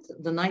Enchantment,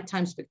 the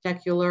nighttime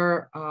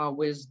spectacular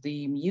with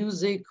the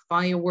music,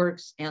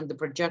 fireworks, and the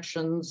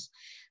projections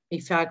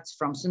effects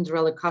from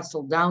Cinderella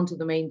Castle down to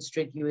the Main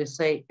Street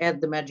USA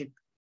at the Magic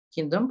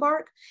Kingdom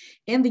Park.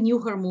 And the New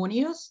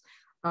Harmonious,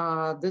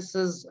 this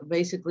is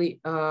basically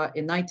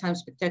a nighttime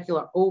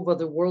spectacular over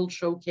the World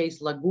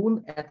Showcase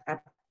Lagoon at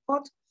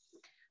Epcot.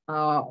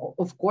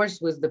 Of course,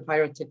 with the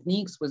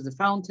pyrotechniques, with the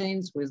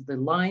fountains, with the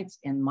lights,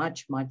 and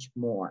much, much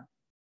more.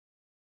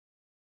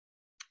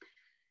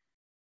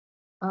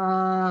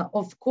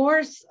 Of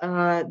course,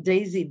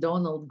 Daisy,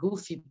 Donald,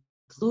 Goofy,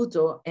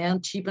 Pluto,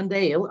 and Chip and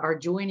Dale are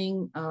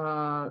joining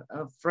their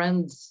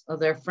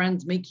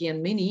friends Mickey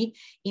and Minnie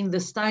in the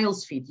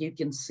Styles Feet. You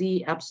can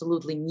see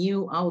absolutely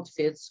new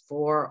outfits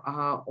for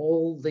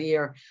all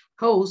their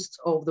hosts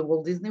of the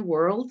Walt Disney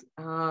World,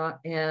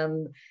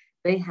 and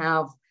they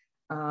have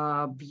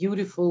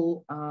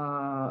beautiful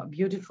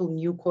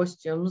new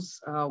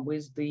costumes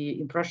with the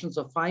impressions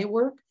of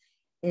firework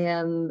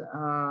and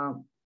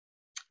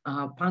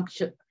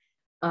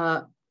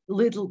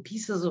little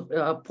pieces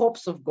of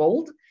pops of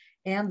gold,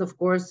 and of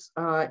course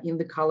in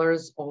the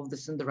colors of the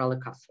Cinderella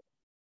Castle.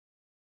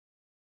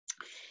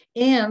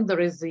 And there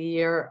is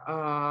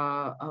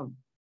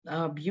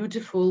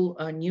beautiful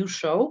new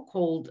show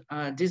called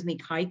Disney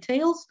Kite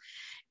Tales.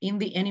 In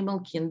the animal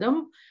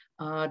kingdom,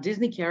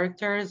 Disney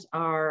characters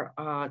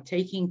are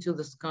taking to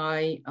the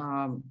sky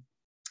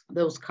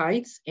those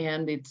kites,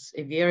 and it's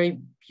a very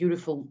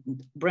beautiful,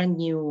 brand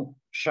new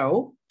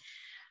show.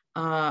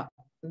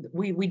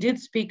 We did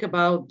speak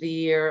about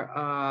the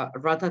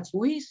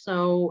Ratatouille,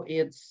 so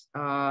it's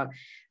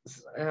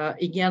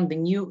again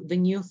the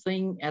new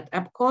thing at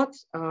Epcot,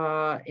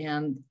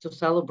 and to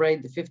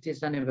celebrate the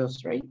 50th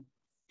anniversary.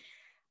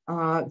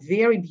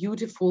 Very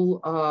beautiful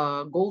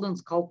golden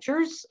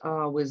sculptures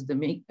with the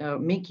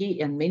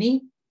Mickey and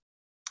Minnie,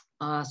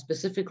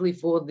 specifically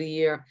for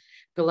the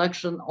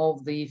collection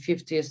of the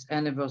 50th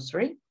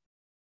anniversary.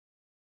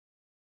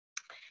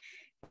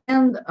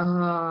 And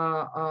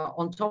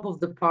on top of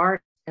the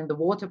park and the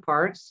water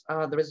parks,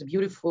 there is a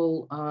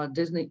beautiful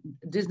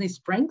Disney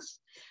Springs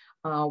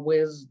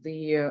with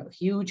the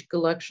huge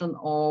collection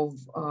of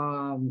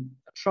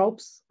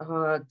shops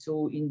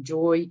to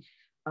enjoy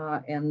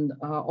and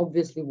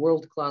obviously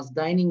world-class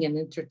dining and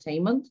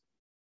entertainment.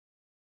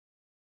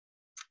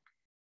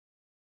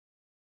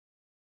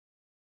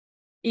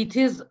 It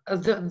is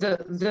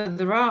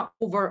there are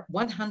over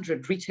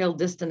 100 retail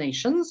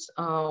destinations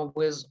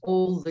with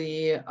all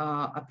the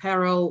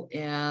apparel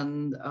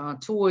and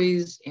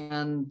toys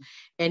and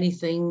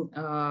anything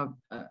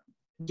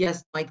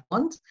guests might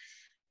want.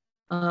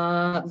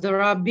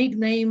 There are big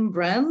name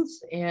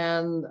brands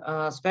and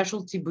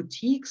specialty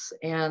boutiques,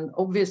 and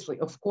obviously,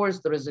 of course,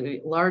 there is a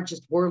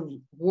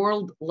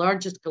world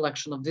largest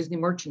collection of Disney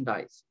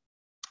merchandise.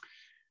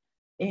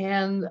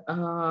 And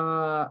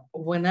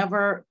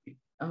whenever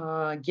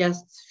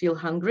guests feel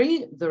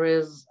hungry, there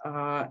is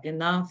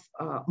enough,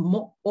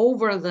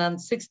 over than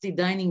 60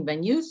 dining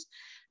venues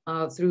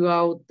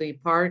throughout the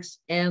parks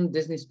and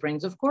Disney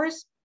Springs, of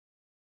course.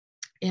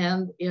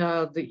 And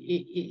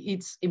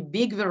it's a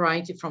big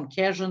variety from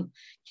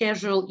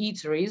casual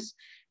eateries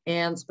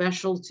and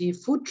specialty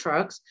food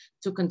trucks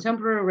to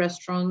contemporary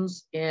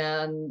restaurants,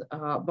 and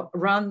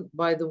run,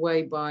 by the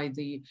way, by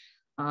the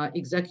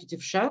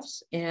executive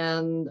chefs.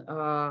 And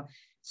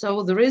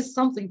so there is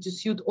something to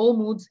suit all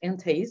moods and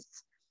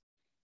tastes.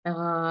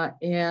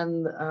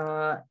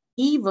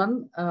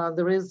 Even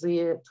there is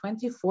a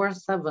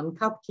 24/7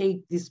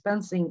 cupcake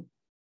dispensing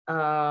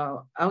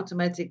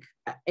automatic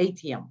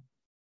ATM.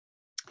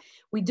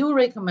 We do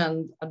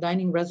recommend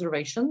dining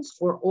reservations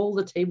for all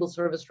the table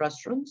service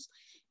restaurants.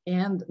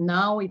 And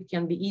now it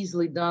can be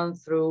easily done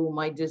through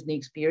My Disney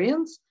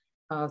Experience,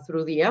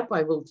 through the app.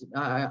 I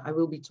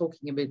will be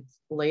talking a bit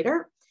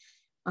later.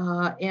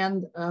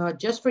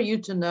 Just for you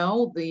to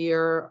know,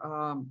 their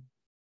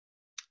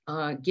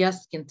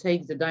guests can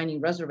take the dining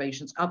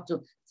reservations up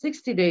to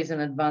 60 days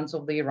in advance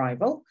of the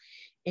arrival.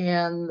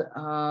 And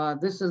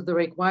this is the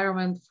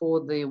requirement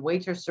for the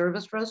waiter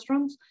service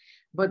restaurants,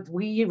 but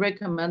we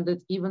recommend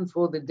it even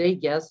for the day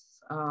guests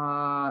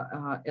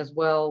as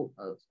well,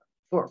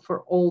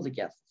 for all the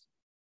guests.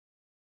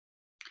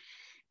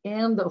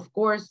 And of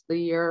course,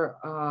 their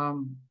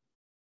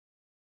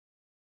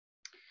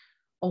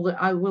although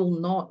I will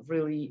not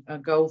really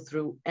go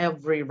through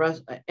every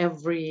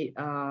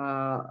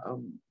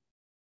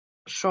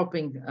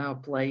shopping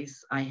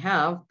place I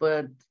have,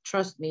 but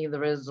trust me,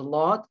 there is a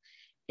lot,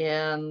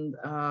 and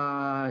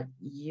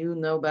you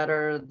know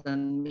better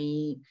than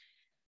me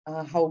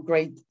how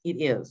great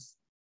it is.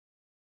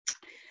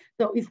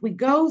 So if we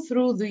go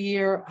through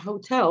the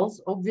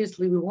hotels,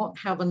 obviously we won't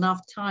have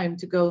enough time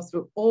to go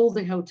through all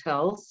the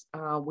hotels,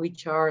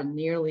 which are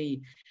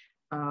nearly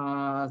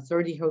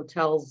 30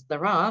 hotels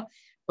there are,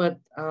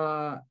 but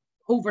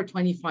over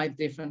 25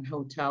 different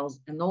hotels,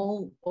 and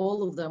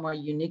all of them are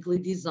uniquely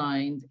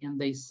designed, and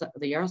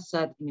they are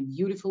set in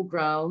beautiful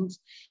grounds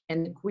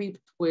and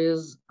equipped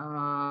with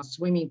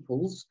swimming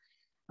pools.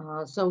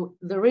 So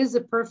there is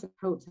a perfect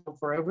hotel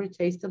for every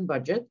taste and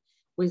budget,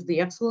 with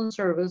the excellent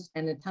service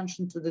and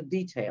attention to the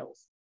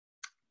details.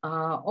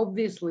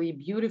 Obviously,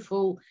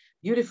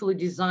 beautifully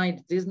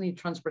designed Disney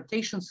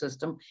transportation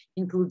system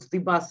includes the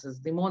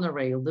buses, the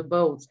monorail, the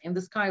boats, and the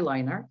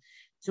Skyliner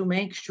to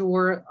make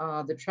sure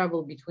the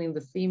travel between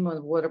the theme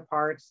and water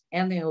parks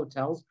and the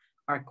hotels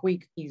are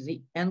quick,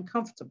 easy, and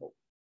comfortable.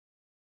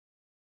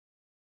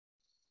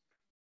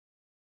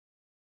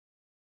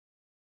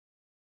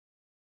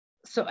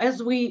 So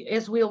as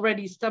we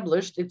already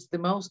established, it's the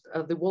most,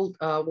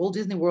 Walt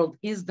Disney World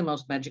is the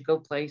most magical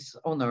place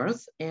on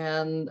earth.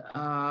 And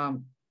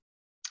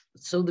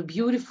so the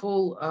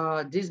beautiful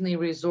Disney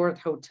Resort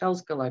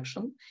Hotels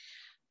collection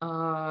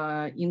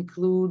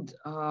include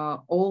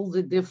all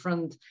the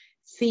different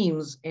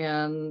themes,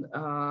 and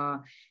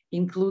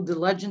include the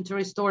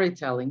legendary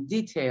storytelling,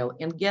 detail,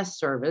 and guest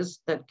service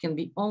that can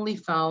be only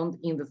found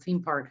in the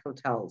theme park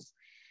hotels.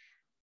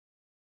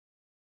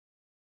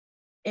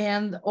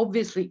 And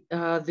obviously,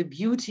 the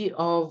beauty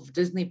of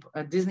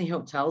Disney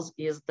hotels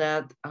is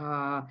that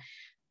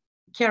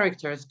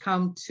characters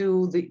come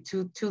to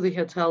the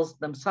hotels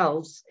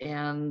themselves,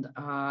 and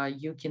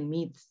you can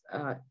meet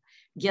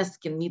guests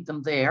can meet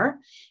them there,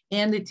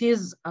 and it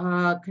is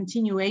a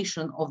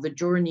continuation of the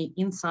journey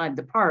inside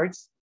the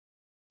parks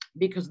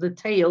because the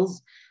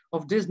tales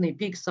of Disney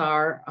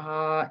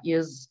Pixar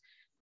is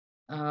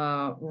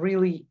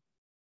really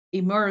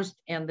immersed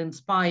and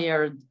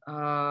inspired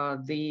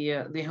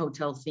the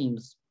hotel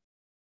themes.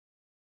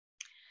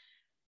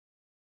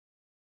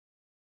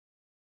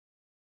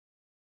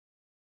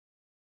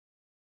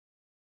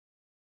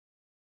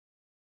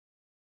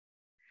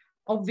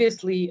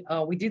 Obviously,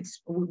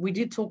 we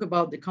did talk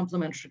about the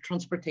complimentary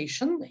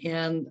transportation,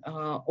 and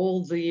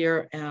all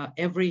their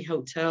every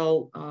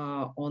hotel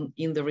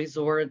in the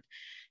resort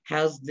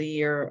has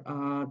their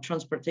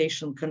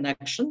transportation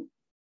connection.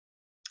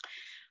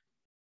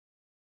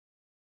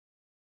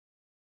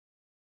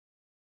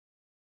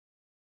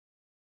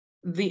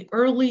 The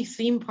early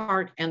theme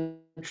park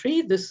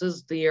entry, this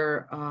is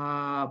their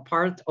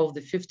part of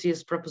the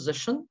 50th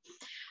proposition.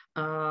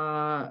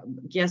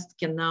 Guests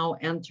can now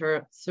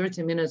enter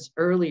 30 minutes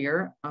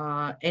earlier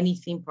any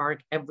theme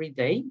park every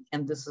day.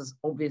 And this is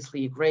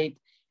obviously a great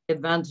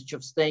advantage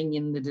of staying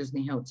in the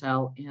Disney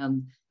hotel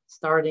and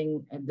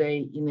starting a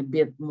day in a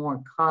bit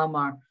more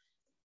calmer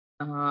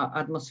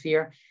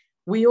atmosphere.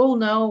 We all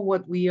know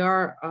what we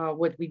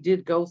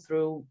did go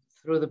through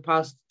the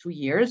past 2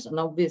 years. And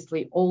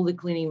obviously all the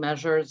cleaning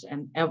measures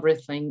and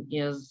everything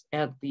is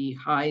at the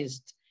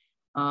highest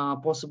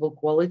possible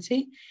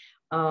quality.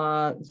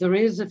 There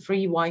is a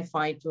free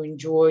Wi-Fi to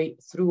enjoy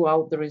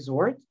throughout the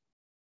resort.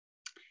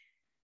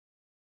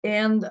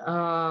 And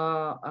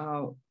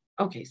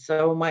okay,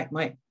 so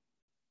my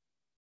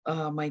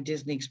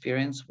Disney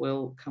experience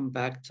will come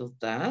back to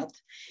that.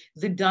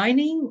 The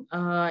dining,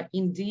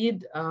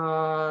 indeed,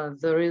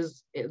 there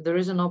is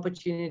an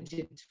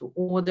opportunity to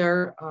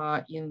order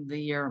in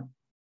the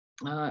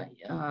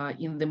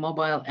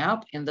mobile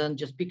app and then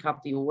just pick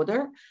up the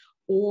order.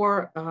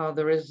 Or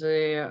there is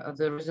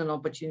an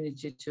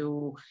opportunity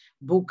to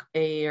book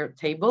a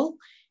table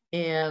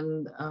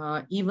and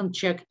even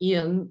check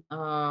in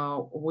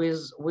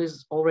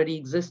with already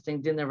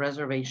existing dinner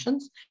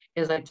reservations.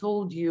 As I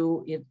told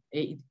you,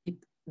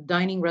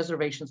 dining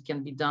reservations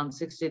can be done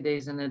 60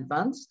 days in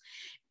advance,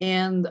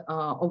 and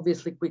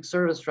obviously quick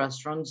service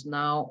restaurants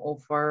now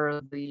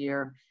offer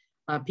their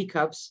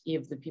pickups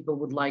if the people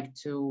would like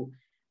to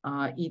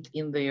eat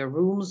in their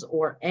rooms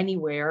or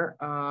anywhere.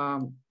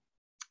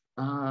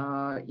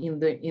 In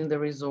the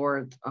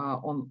resort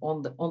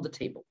on the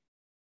table.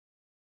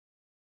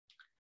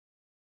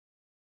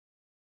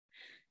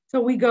 So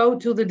we go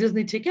to the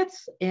Disney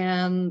tickets,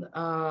 and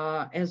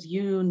as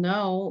you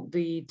know,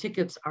 the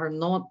tickets are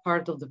not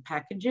part of the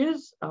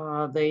packages.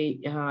 They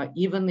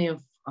even if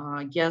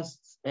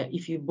guests,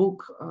 if you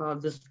book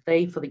the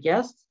stay for the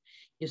guests,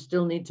 you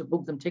still need to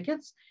book them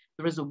tickets.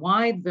 There is a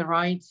wide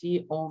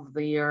variety of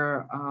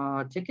their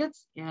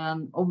tickets,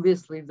 and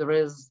obviously there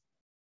is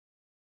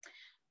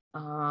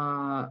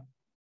the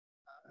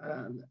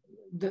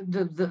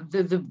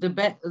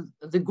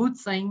good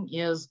thing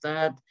is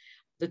that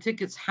the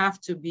tickets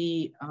have to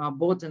be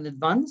bought in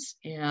advance,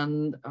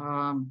 and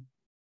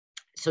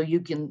so you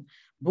can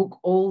book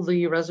all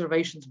the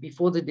reservations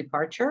before the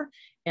departure,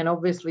 and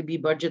obviously be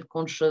budget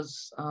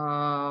conscious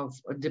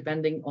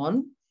depending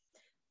on.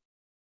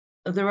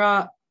 There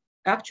are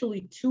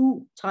actually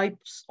two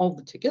types of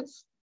the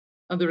tickets.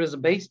 There is a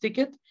base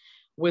ticket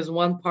with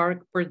one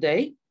park per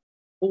day,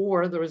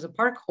 or there is a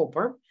park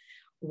hopper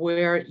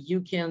where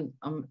you can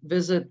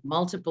visit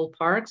multiple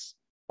parks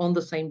on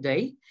the same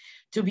day.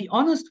 To be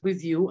honest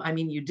with you, I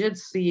mean, you did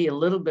see a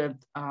little bit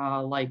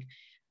like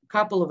a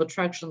couple of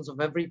attractions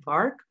of every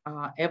park.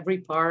 Every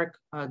park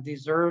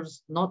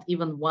deserves not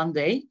even one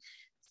day.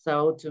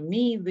 So to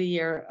me,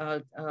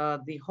 the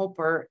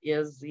hopper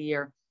is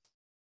a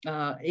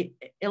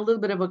little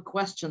bit of a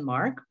question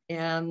mark.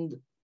 And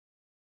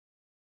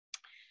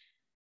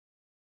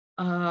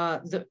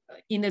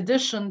in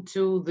addition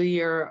to the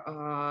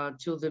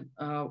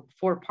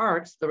 4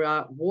 parks, there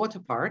are water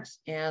parks,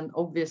 and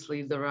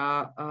obviously there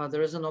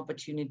is an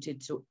opportunity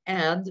to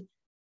add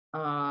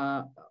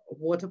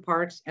water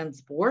parks and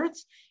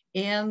sports,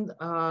 and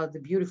the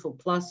beautiful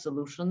plus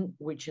solution,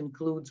 which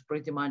includes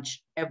pretty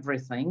much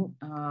everything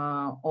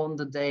on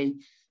the day.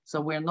 So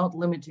we're not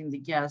limiting the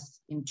guests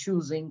in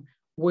choosing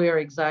where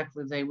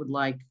exactly they would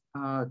like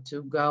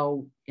to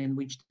go in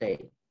which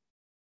day.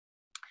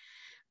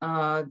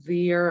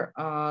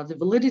 The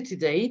validity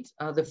date,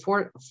 the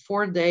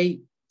four-day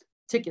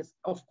tickets,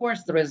 of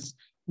course, there is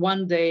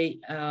 1 day,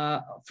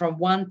 from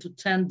 1 to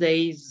 10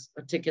 days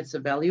tickets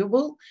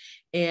available,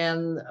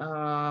 and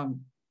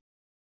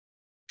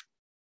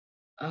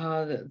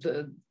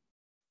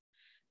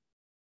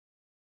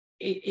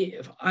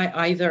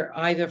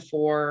either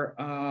for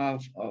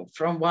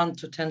from 1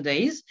 to 10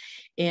 days,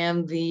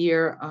 and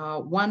the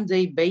 1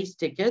 day base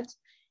ticket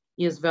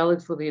is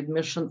valid for the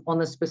admission on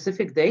a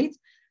specific date.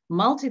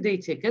 Multi-day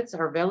tickets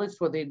are valid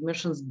for the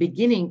admissions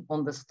beginning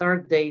on the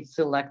start date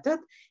selected,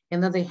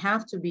 and that they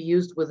have to be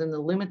used within a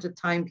limited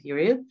time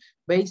period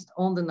based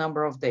on the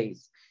number of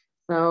days.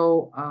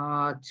 So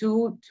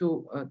 2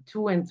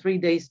 and 3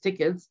 days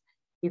tickets,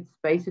 it's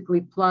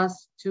basically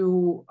plus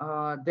 2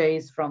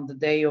 days from the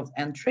day of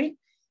entry.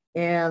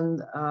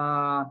 And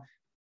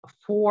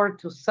 4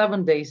 to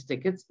 7 days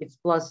tickets, it's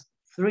plus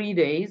 3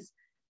 days.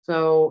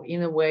 So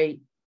in a way,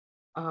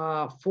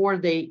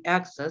 4-day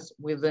access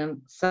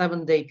within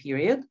 7-day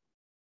period,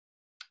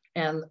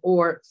 and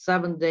or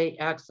 7-day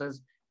access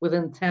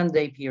within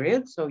 10-day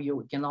period. So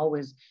you can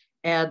always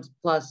add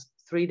plus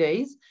 3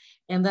 days.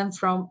 And then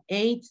from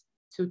 8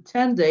 to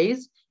 10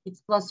 days,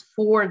 it's plus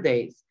 4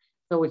 days.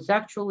 So it's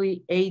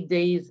actually 8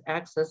 days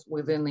access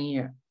within a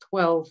year,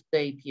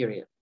 12-day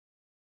period.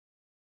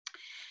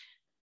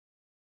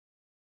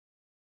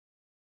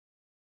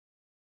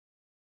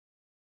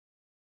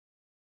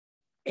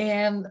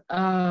 And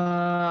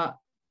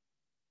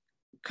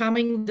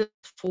coming this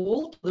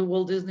fall to the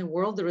Walt Disney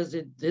World, there is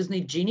a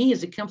Disney Genie,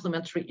 is a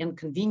complimentary and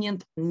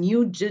convenient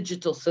new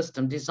digital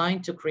system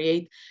designed to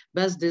create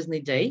Best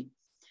Disney Day.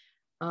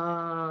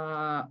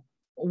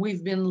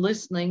 We've been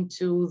listening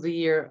to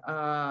the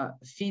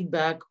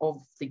feedback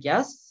of the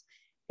guests,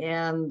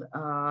 and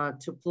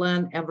to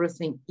plan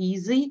everything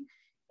easy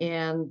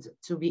and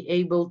to be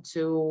able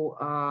to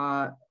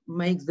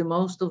make the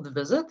most of the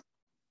visit.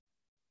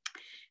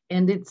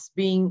 And it's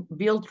being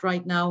built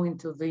right now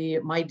into the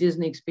My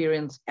Disney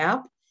Experience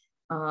app.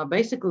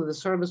 Basically, the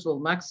service will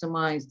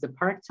maximize the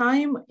park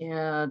time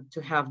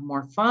to have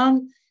more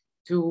fun,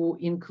 to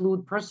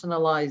include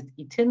personalized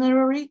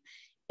itinerary,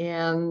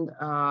 and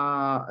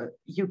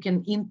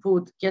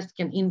guests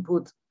can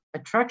input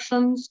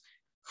attractions,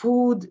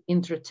 food,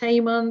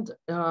 entertainment,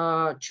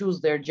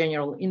 choose their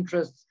general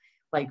interests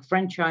like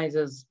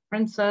franchises,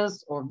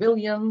 Princess or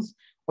Billions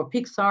or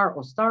Pixar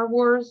or Star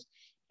Wars,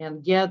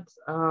 and get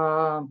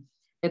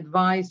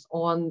advice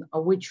on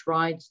which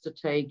rides to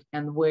take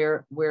and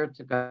where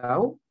to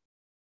go.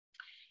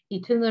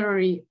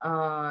 Itinerary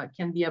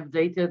can be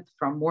updated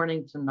from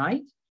morning to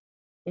night.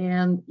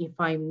 And if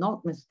I'm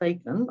not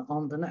mistaken,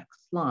 on the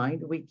next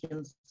slide, we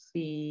can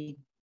see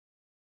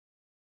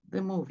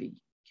the movie,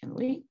 can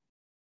we?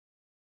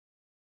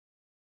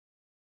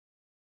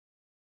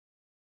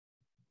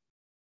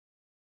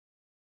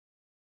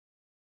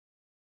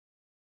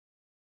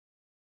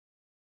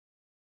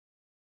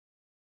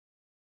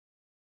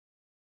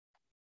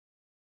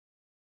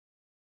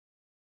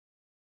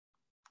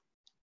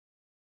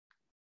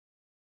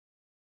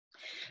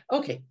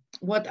 Okay,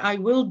 what I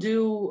will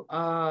do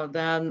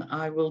then,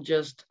 I will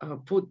just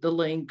put the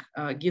link,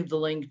 give the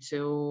link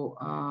to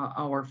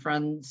our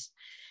friends,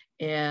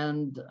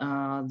 and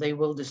they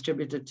will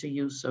distribute it to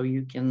you so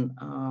you can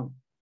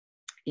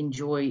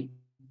enjoy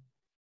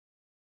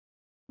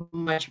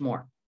much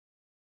more.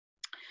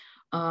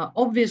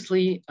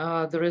 Obviously,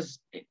 there is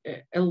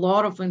a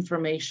lot of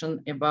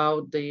information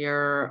about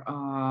their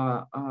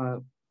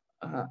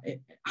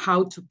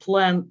how to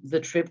plan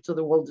the trip to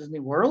the Walt Disney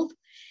World.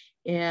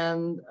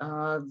 And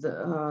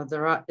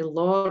there are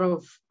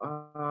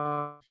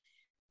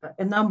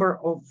a number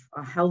of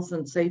health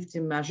and safety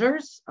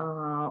measures.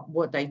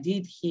 What I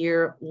did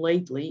here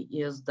lately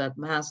is that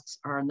masks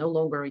are no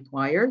longer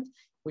required,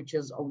 which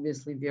is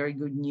obviously very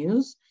good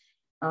news.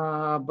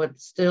 But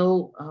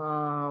still,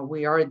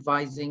 we are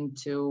advising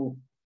to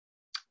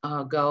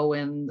go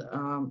and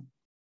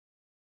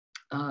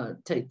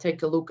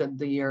take a look at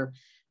their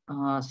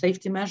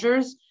safety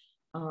measures.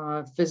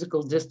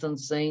 Physical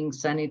distancing,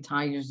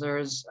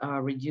 sanitizers,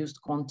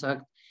 reduced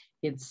contact,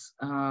 it's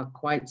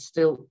quite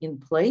still in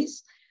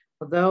place.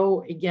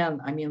 Although, again,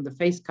 I mean, the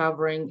face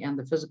covering and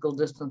the physical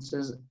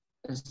distancing,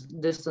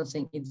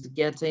 it's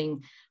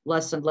getting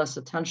less and less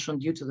attention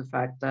due to the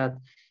fact that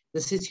the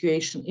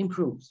situation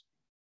improves.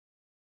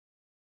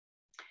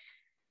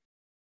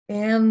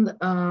 And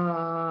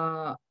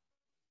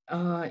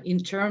in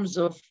terms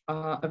of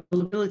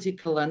availability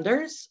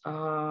calendars,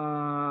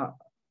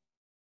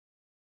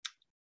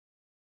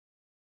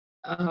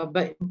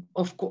 but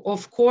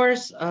of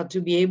course,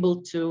 to be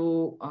able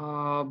to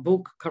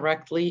book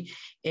correctly,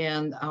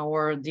 and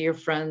our dear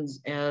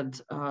friends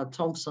at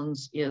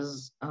Thompson's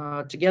is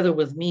together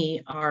with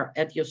me are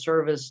at your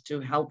service to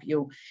help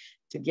you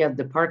to get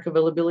the park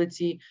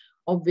availability.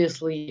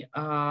 Obviously,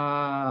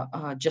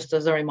 just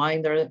as a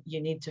reminder,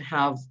 you need to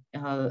have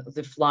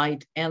the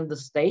flight and the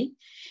stay.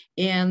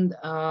 And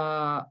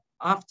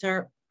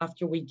after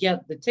we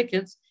get the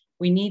tickets,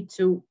 we need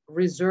to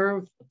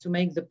reserve, to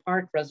make the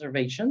park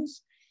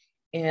reservations.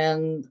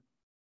 And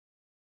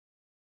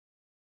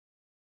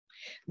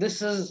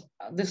this is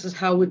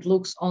how it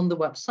looks on the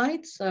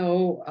website.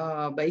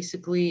 So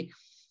basically,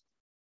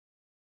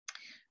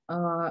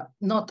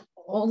 not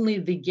only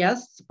the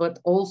guests, but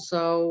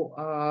also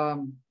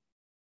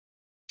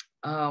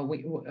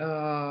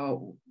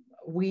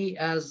we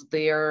as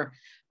their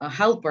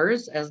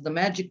helpers, as the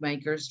magic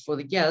makers for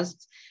the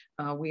guests,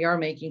 we are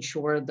making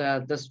sure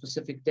that the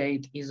specific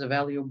date is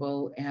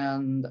available,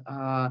 and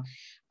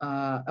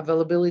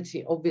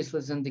availability obviously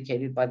is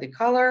indicated by the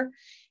color.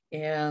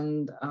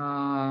 And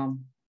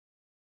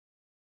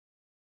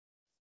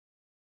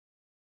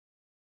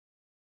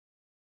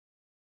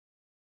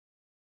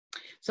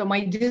so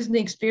My Disney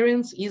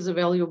Experience is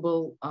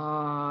available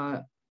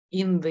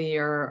in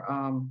their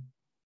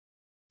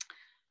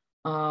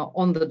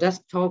on the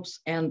desktops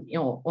and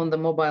on the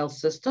mobile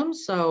system.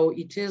 So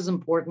it is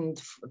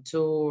important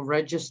to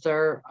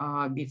register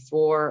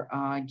before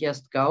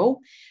guests go,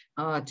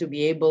 to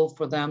be able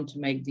for them to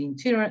make the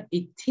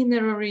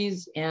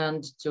itineraries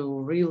and to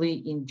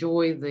really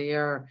enjoy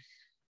their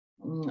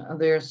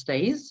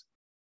stays.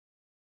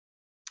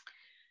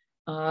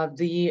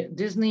 The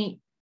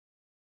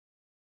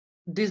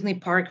Disney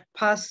Park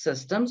Pass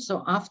system.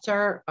 So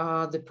after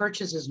the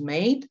purchase is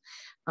made,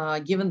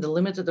 given the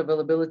limited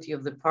availability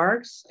of the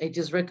parks, it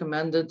is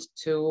recommended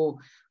to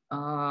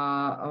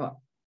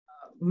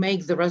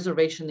make the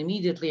reservation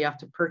immediately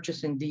after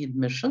purchasing the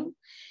admission.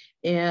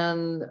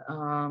 And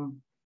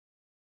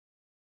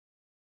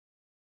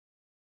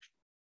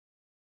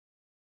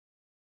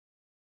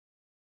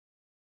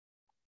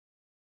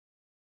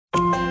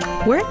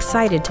we're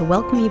excited to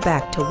welcome you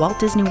back to Walt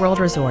Disney World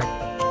Resort.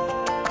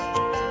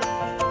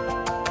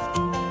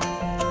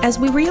 As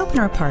we reopen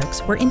our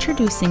parks, we're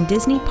introducing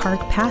Disney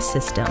Park Pass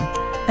System,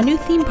 a new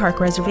theme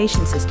park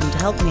reservation system to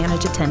help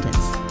manage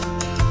attendance.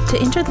 To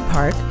enter the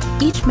park,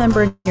 each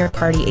member in your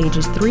party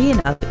ages 3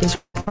 and up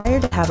is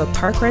required to have a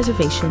park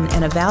reservation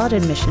and a valid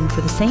admission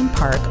for the same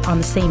park on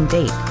the same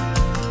date.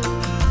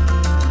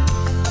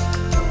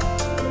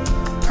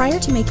 Prior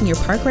to making your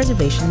park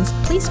reservations,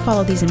 please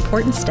follow these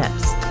important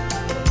steps.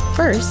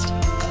 First,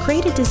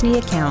 create a Disney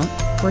account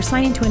or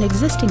sign into an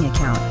existing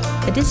account.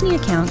 A Disney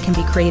account can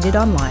be created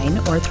online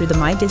or through the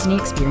My Disney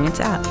Experience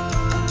app.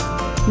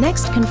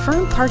 Next,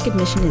 confirm park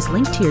admission is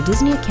linked to your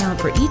Disney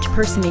account for each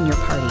person in your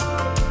party.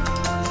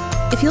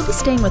 If you'll be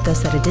staying with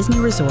us at a Disney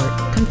resort,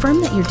 confirm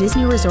that your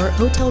Disney Resort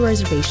hotel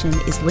reservation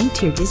is linked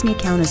to your Disney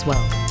account as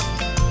well.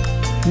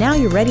 Now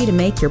you're ready to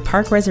make your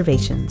park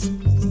reservations.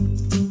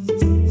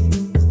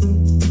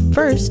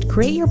 First,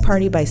 create your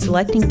party by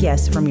selecting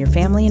guests from your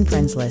family and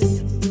friends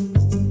list.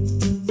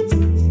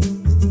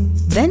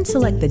 Then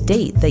select the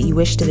date that you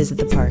wish to visit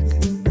the park.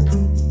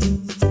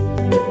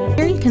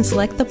 Here you can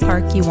select the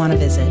park you want to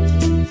visit.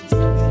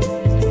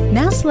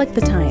 Now select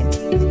the time.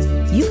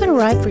 You can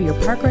arrive for your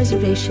park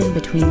reservation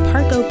between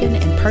park open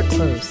and park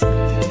close.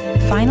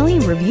 Finally,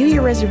 review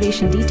your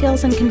reservation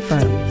details and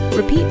confirm.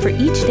 Repeat for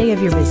each day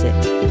of your visit.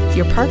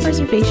 Your park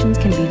reservations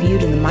can be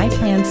viewed in the My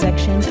Plans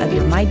section of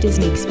your My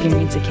Disney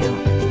Experience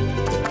account.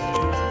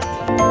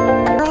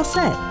 You're all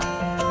set.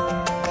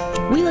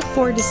 We look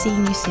forward to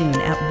seeing you soon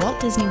at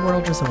Walt Disney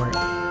World Resort.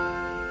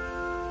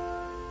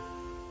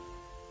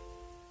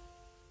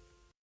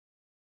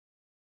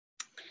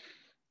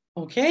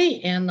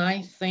 Okay, and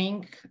I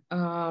think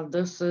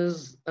this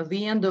is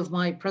the end of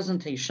my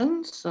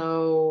presentation.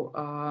 So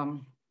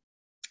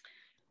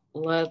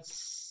let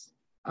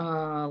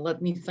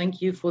me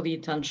thank you for the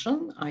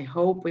attention. I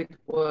hope it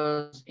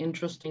was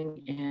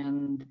interesting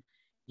and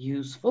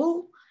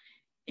useful.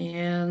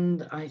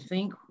 And I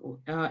think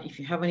if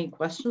you have any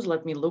questions,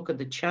 let me look at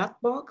the chat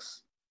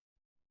box.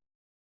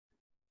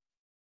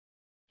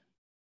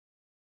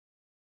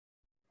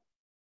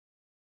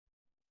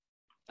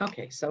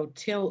 Okay, so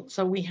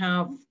we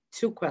have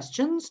 2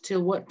 questions.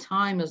 Till what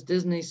time is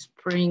Disney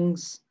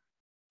Springs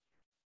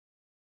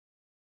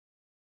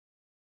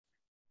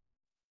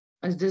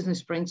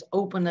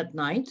open at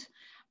night?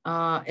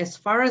 As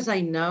far as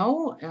I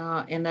know,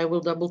 and I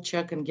will double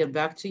check and get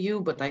back to you,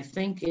 but I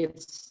think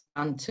it's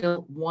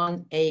until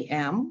 1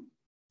 a.m.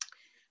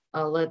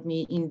 Let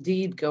me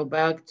indeed go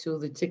back to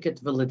the ticket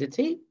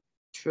validity.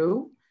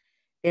 True.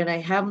 And I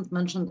haven't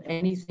mentioned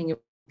anything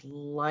about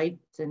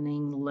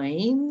lightning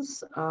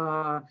lanes.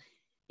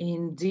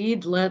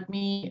 Indeed, let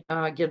me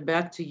get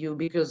back to you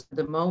because at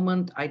the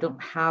moment I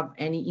don't have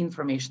any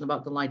information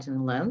about the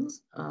lightning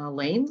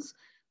lanes.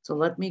 So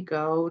let me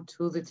go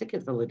to the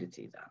ticket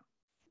validity then.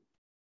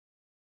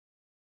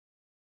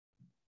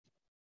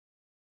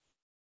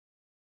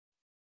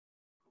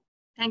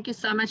 Thank you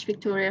so much,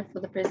 Victoria, for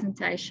the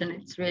presentation.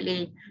 It's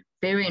really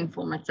very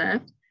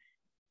informative.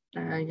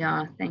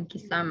 Yeah, thank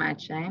you so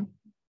much, eh?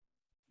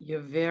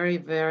 You're very,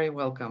 very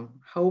welcome.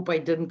 Hope I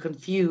didn't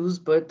confuse,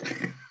 but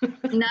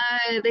no,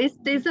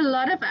 there's a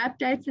lot of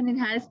updates and it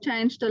has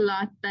changed a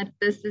lot, but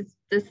this is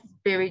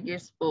very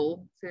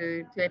useful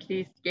to at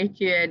least get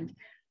you and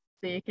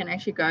so you can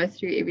actually go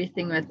through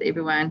everything with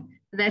everyone.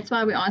 That's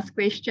why we ask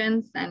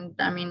questions, and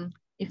I mean,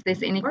 if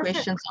there's any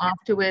questions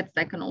afterwards,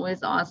 they can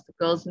always ask the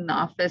girls in the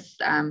office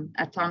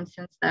at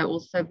Thompson's. They're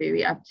also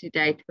very up to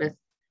date with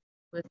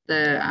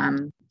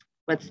the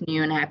what's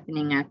new and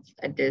happening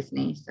at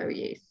Disney. So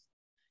yes.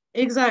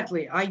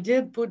 Exactly. I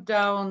did put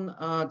down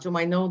to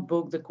my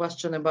notebook the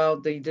question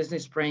about the Disney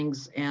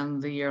Springs and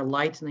the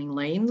lightning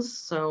lanes.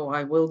 So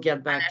I will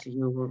get back to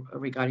you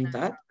regarding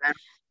that.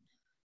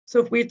 So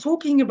if we're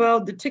talking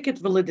about the ticket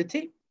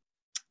validity,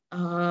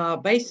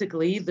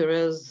 basically there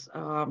is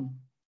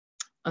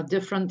a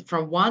different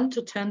from 1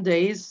 to 10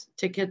 days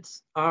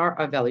tickets are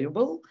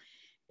available.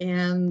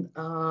 And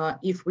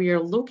if we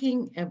are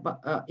looking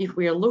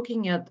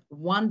at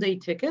 1 day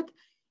ticket,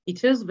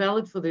 it is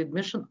valid for the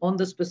admission on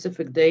the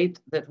specific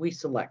date that we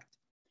select.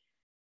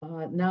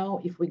 Now,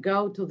 if we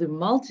go to the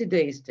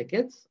multi-days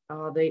tickets,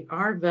 they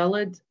are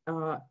valid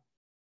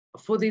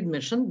for the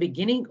admission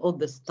beginning of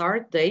the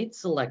start date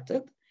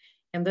selected,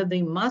 and that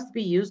they must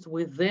be used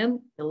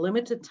within a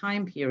limited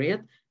time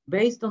period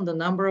based on the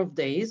number of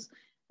days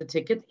the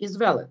ticket is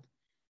valid.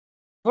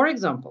 For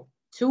example,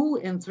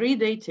 2 and 3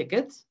 day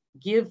tickets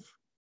give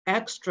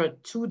extra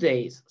 2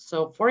 days.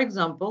 So for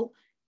example,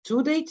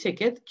 2-day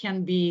ticket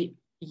can be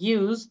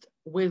used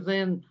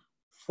within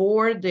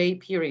 4-day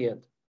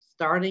period,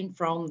 starting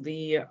from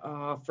the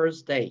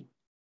first day.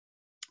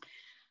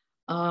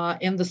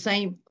 And the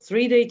same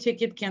 3-day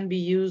ticket can be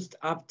used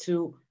up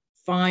to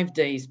 5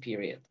 days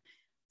period.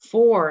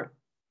 4,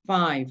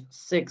 5,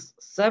 6,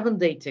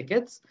 7-day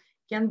tickets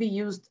can be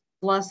used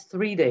plus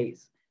 3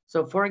 days.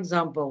 So for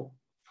example,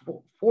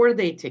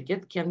 4-day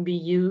ticket can be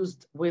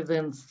used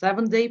within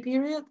 7-day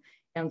period,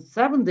 and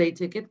 7-day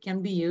ticket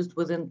can be used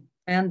within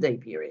 10-day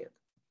period.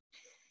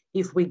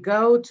 If we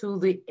go to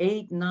the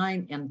 8,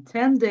 9, and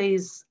 10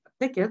 days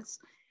tickets,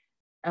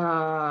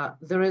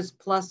 there is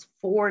plus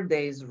 4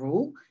 days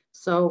rule.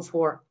 So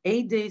for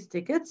 8 days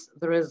tickets,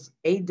 there is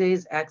 8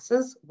 days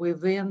access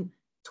within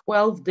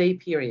 12-day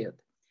period.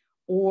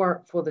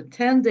 Or for the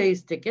 10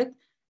 days ticket,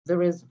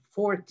 there is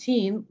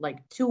 14,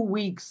 like 2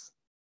 weeks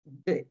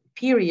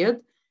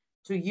period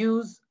to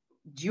use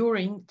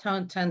during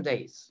 10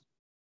 days.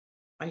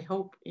 I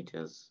hope it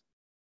is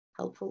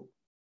helpful.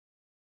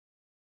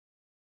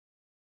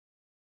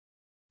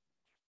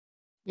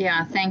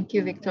 Yeah, thank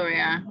you,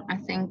 Victoria. I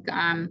think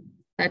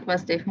that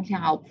was definitely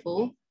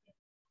helpful.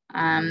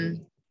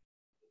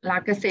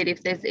 Like I said,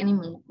 if there's any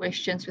more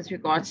questions with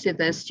regards to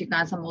this, you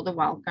guys are more than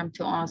welcome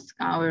to ask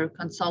our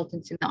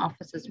consultants in the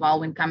office as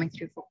well when coming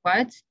through for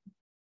quotes.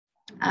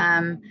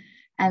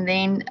 And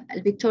then,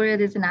 Victoria,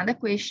 there's another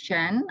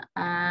question.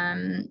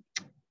 Where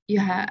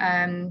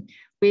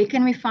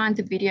can we find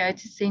the video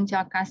to send to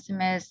our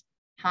customers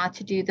how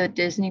to do the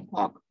Disney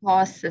Park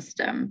Pass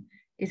system?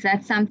 Is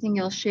that something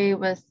you'll share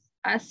with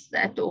us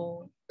at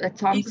all?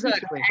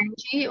 Exactly.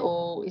 Angie,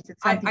 or is it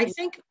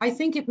something I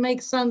think it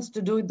makes sense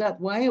to do it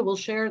that way. I will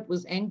share it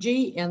with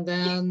Angie, and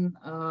then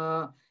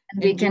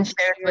we can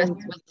share it with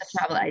the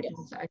travel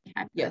agents. Yes.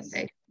 Okay, yes.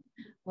 Perfect.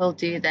 We'll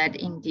do that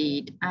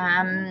indeed.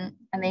 And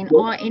then,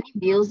 are any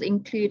meals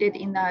included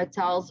in the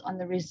hotels on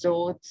the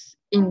resorts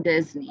in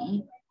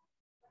Disney?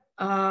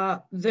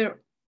 I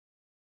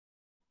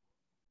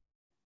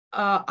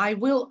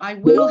will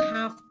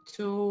have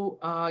to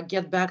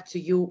get back to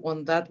you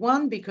on that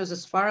one, because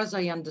as far as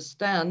I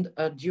understand,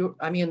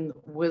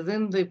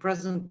 within the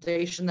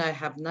presentation, I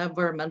have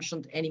never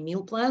mentioned any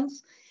meal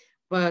plans,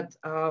 but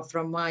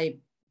from my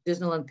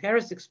Disneyland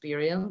Paris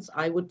experience,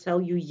 I would tell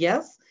you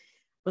yes,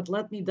 but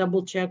let me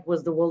double check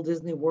with the Walt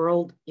Disney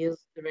World.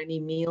 Is there any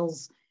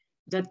meals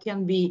that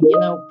can be,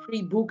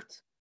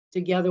 pre-booked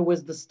together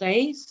with the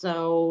stay?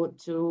 So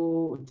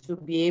to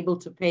be able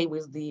to pay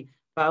with the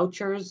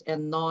vouchers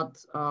and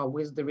not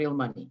with the real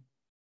money.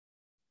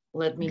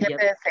 Let me get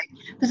perfect.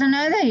 Because I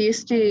know they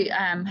used to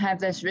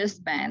have those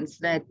wristbands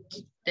that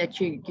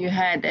you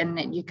had,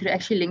 and you could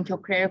actually link your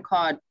credit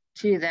card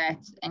to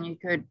that, and you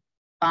could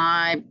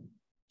buy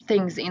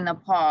things in the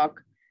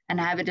park and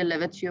have it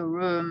delivered to your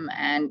room.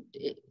 And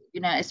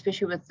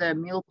especially with the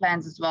meal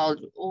plans as well,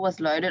 always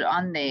loaded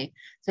on there,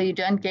 so you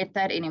don't get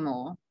that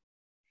anymore.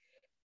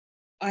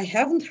 I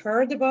haven't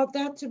heard about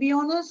that, to be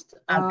honest.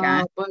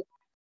 Okay.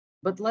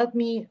 But let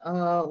me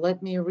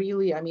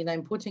really,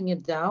 I'm putting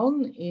it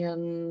down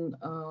in,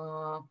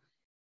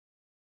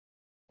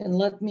 and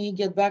let me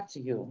get back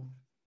to you.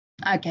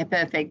 Okay,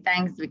 perfect.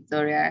 Thanks,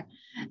 Victoria.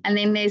 And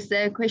then there's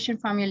a question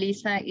from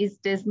Elisa. Is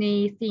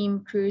Disney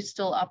themed cruise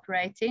still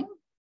operating?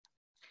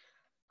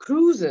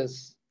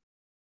 Cruises.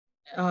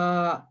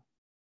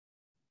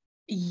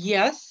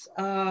 Yes,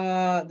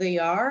 they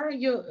are.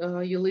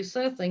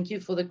 Elisa, thank you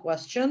for the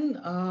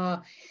question.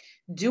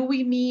 Do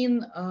we mean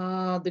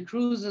the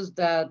cruises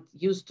that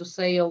used to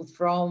sail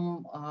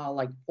from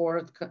like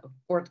Port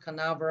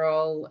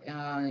Canaveral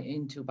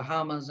into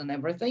Bahamas and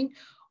everything?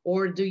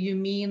 Or do you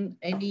mean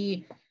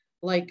an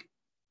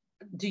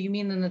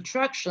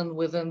attraction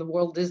within the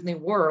Walt Disney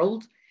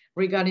World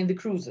regarding the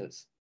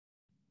cruises?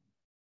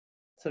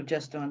 So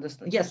just to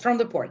understand, yes, from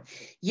the port.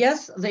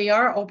 Yes, they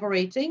are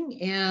operating,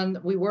 and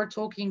we were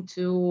talking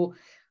to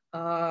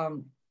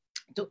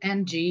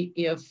Angie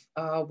if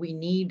we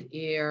need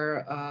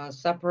a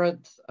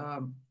separate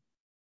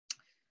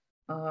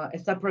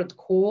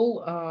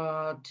call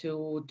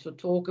to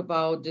talk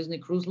about Disney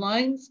Cruise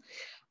Lines.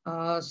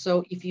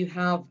 So if you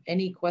have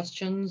any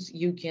questions,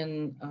 you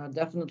can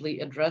definitely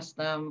address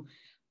them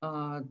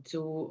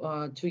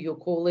to your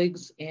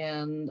colleagues,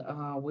 and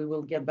we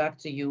will get back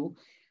to you.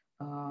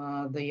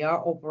 They are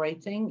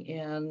operating,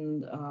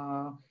 and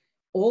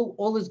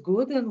all is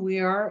good, and we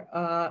are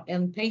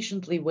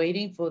impatiently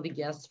waiting for the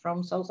guests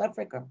from South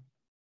Africa.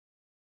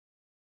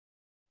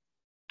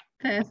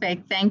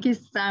 Perfect. Thank you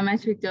so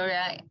much,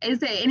 Victoria. Is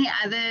there any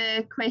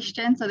other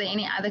questions? Are there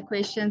any other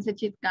questions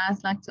that you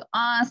guys like to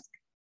ask?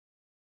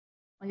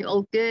 Are you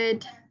all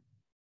good?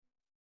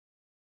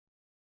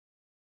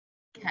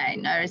 Okay,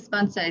 no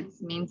response, so it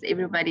means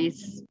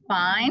everybody's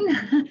fine.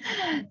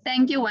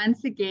 Thank you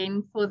once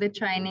again for the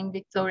training,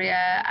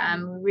 Victoria.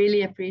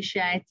 Really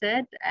appreciate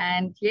it.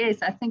 And yes,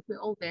 I think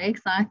we're all very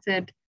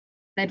excited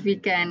that we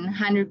can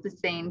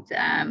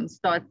 100%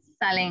 start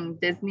selling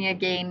Disney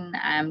again,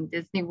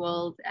 Disney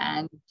World.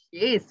 And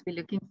yes, we're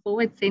looking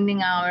forward to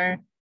sending our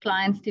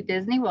clients to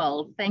Disney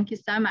World. Thank you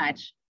so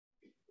much.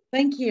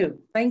 Thank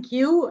you. Thank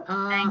you.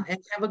 And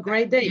have a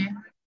great day.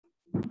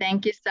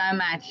 Thank you so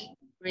much.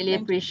 Really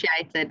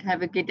appreciate it.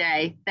 Have a good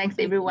day. Thanks,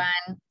 everyone.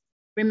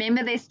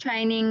 Remember, there's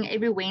training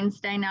every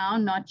Wednesday now,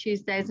 not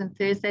Tuesdays and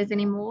Thursdays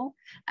anymore,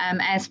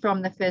 as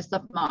from the 1st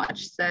of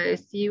March. So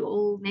see you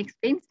all next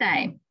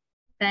Wednesday.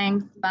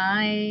 Thanks.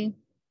 Bye.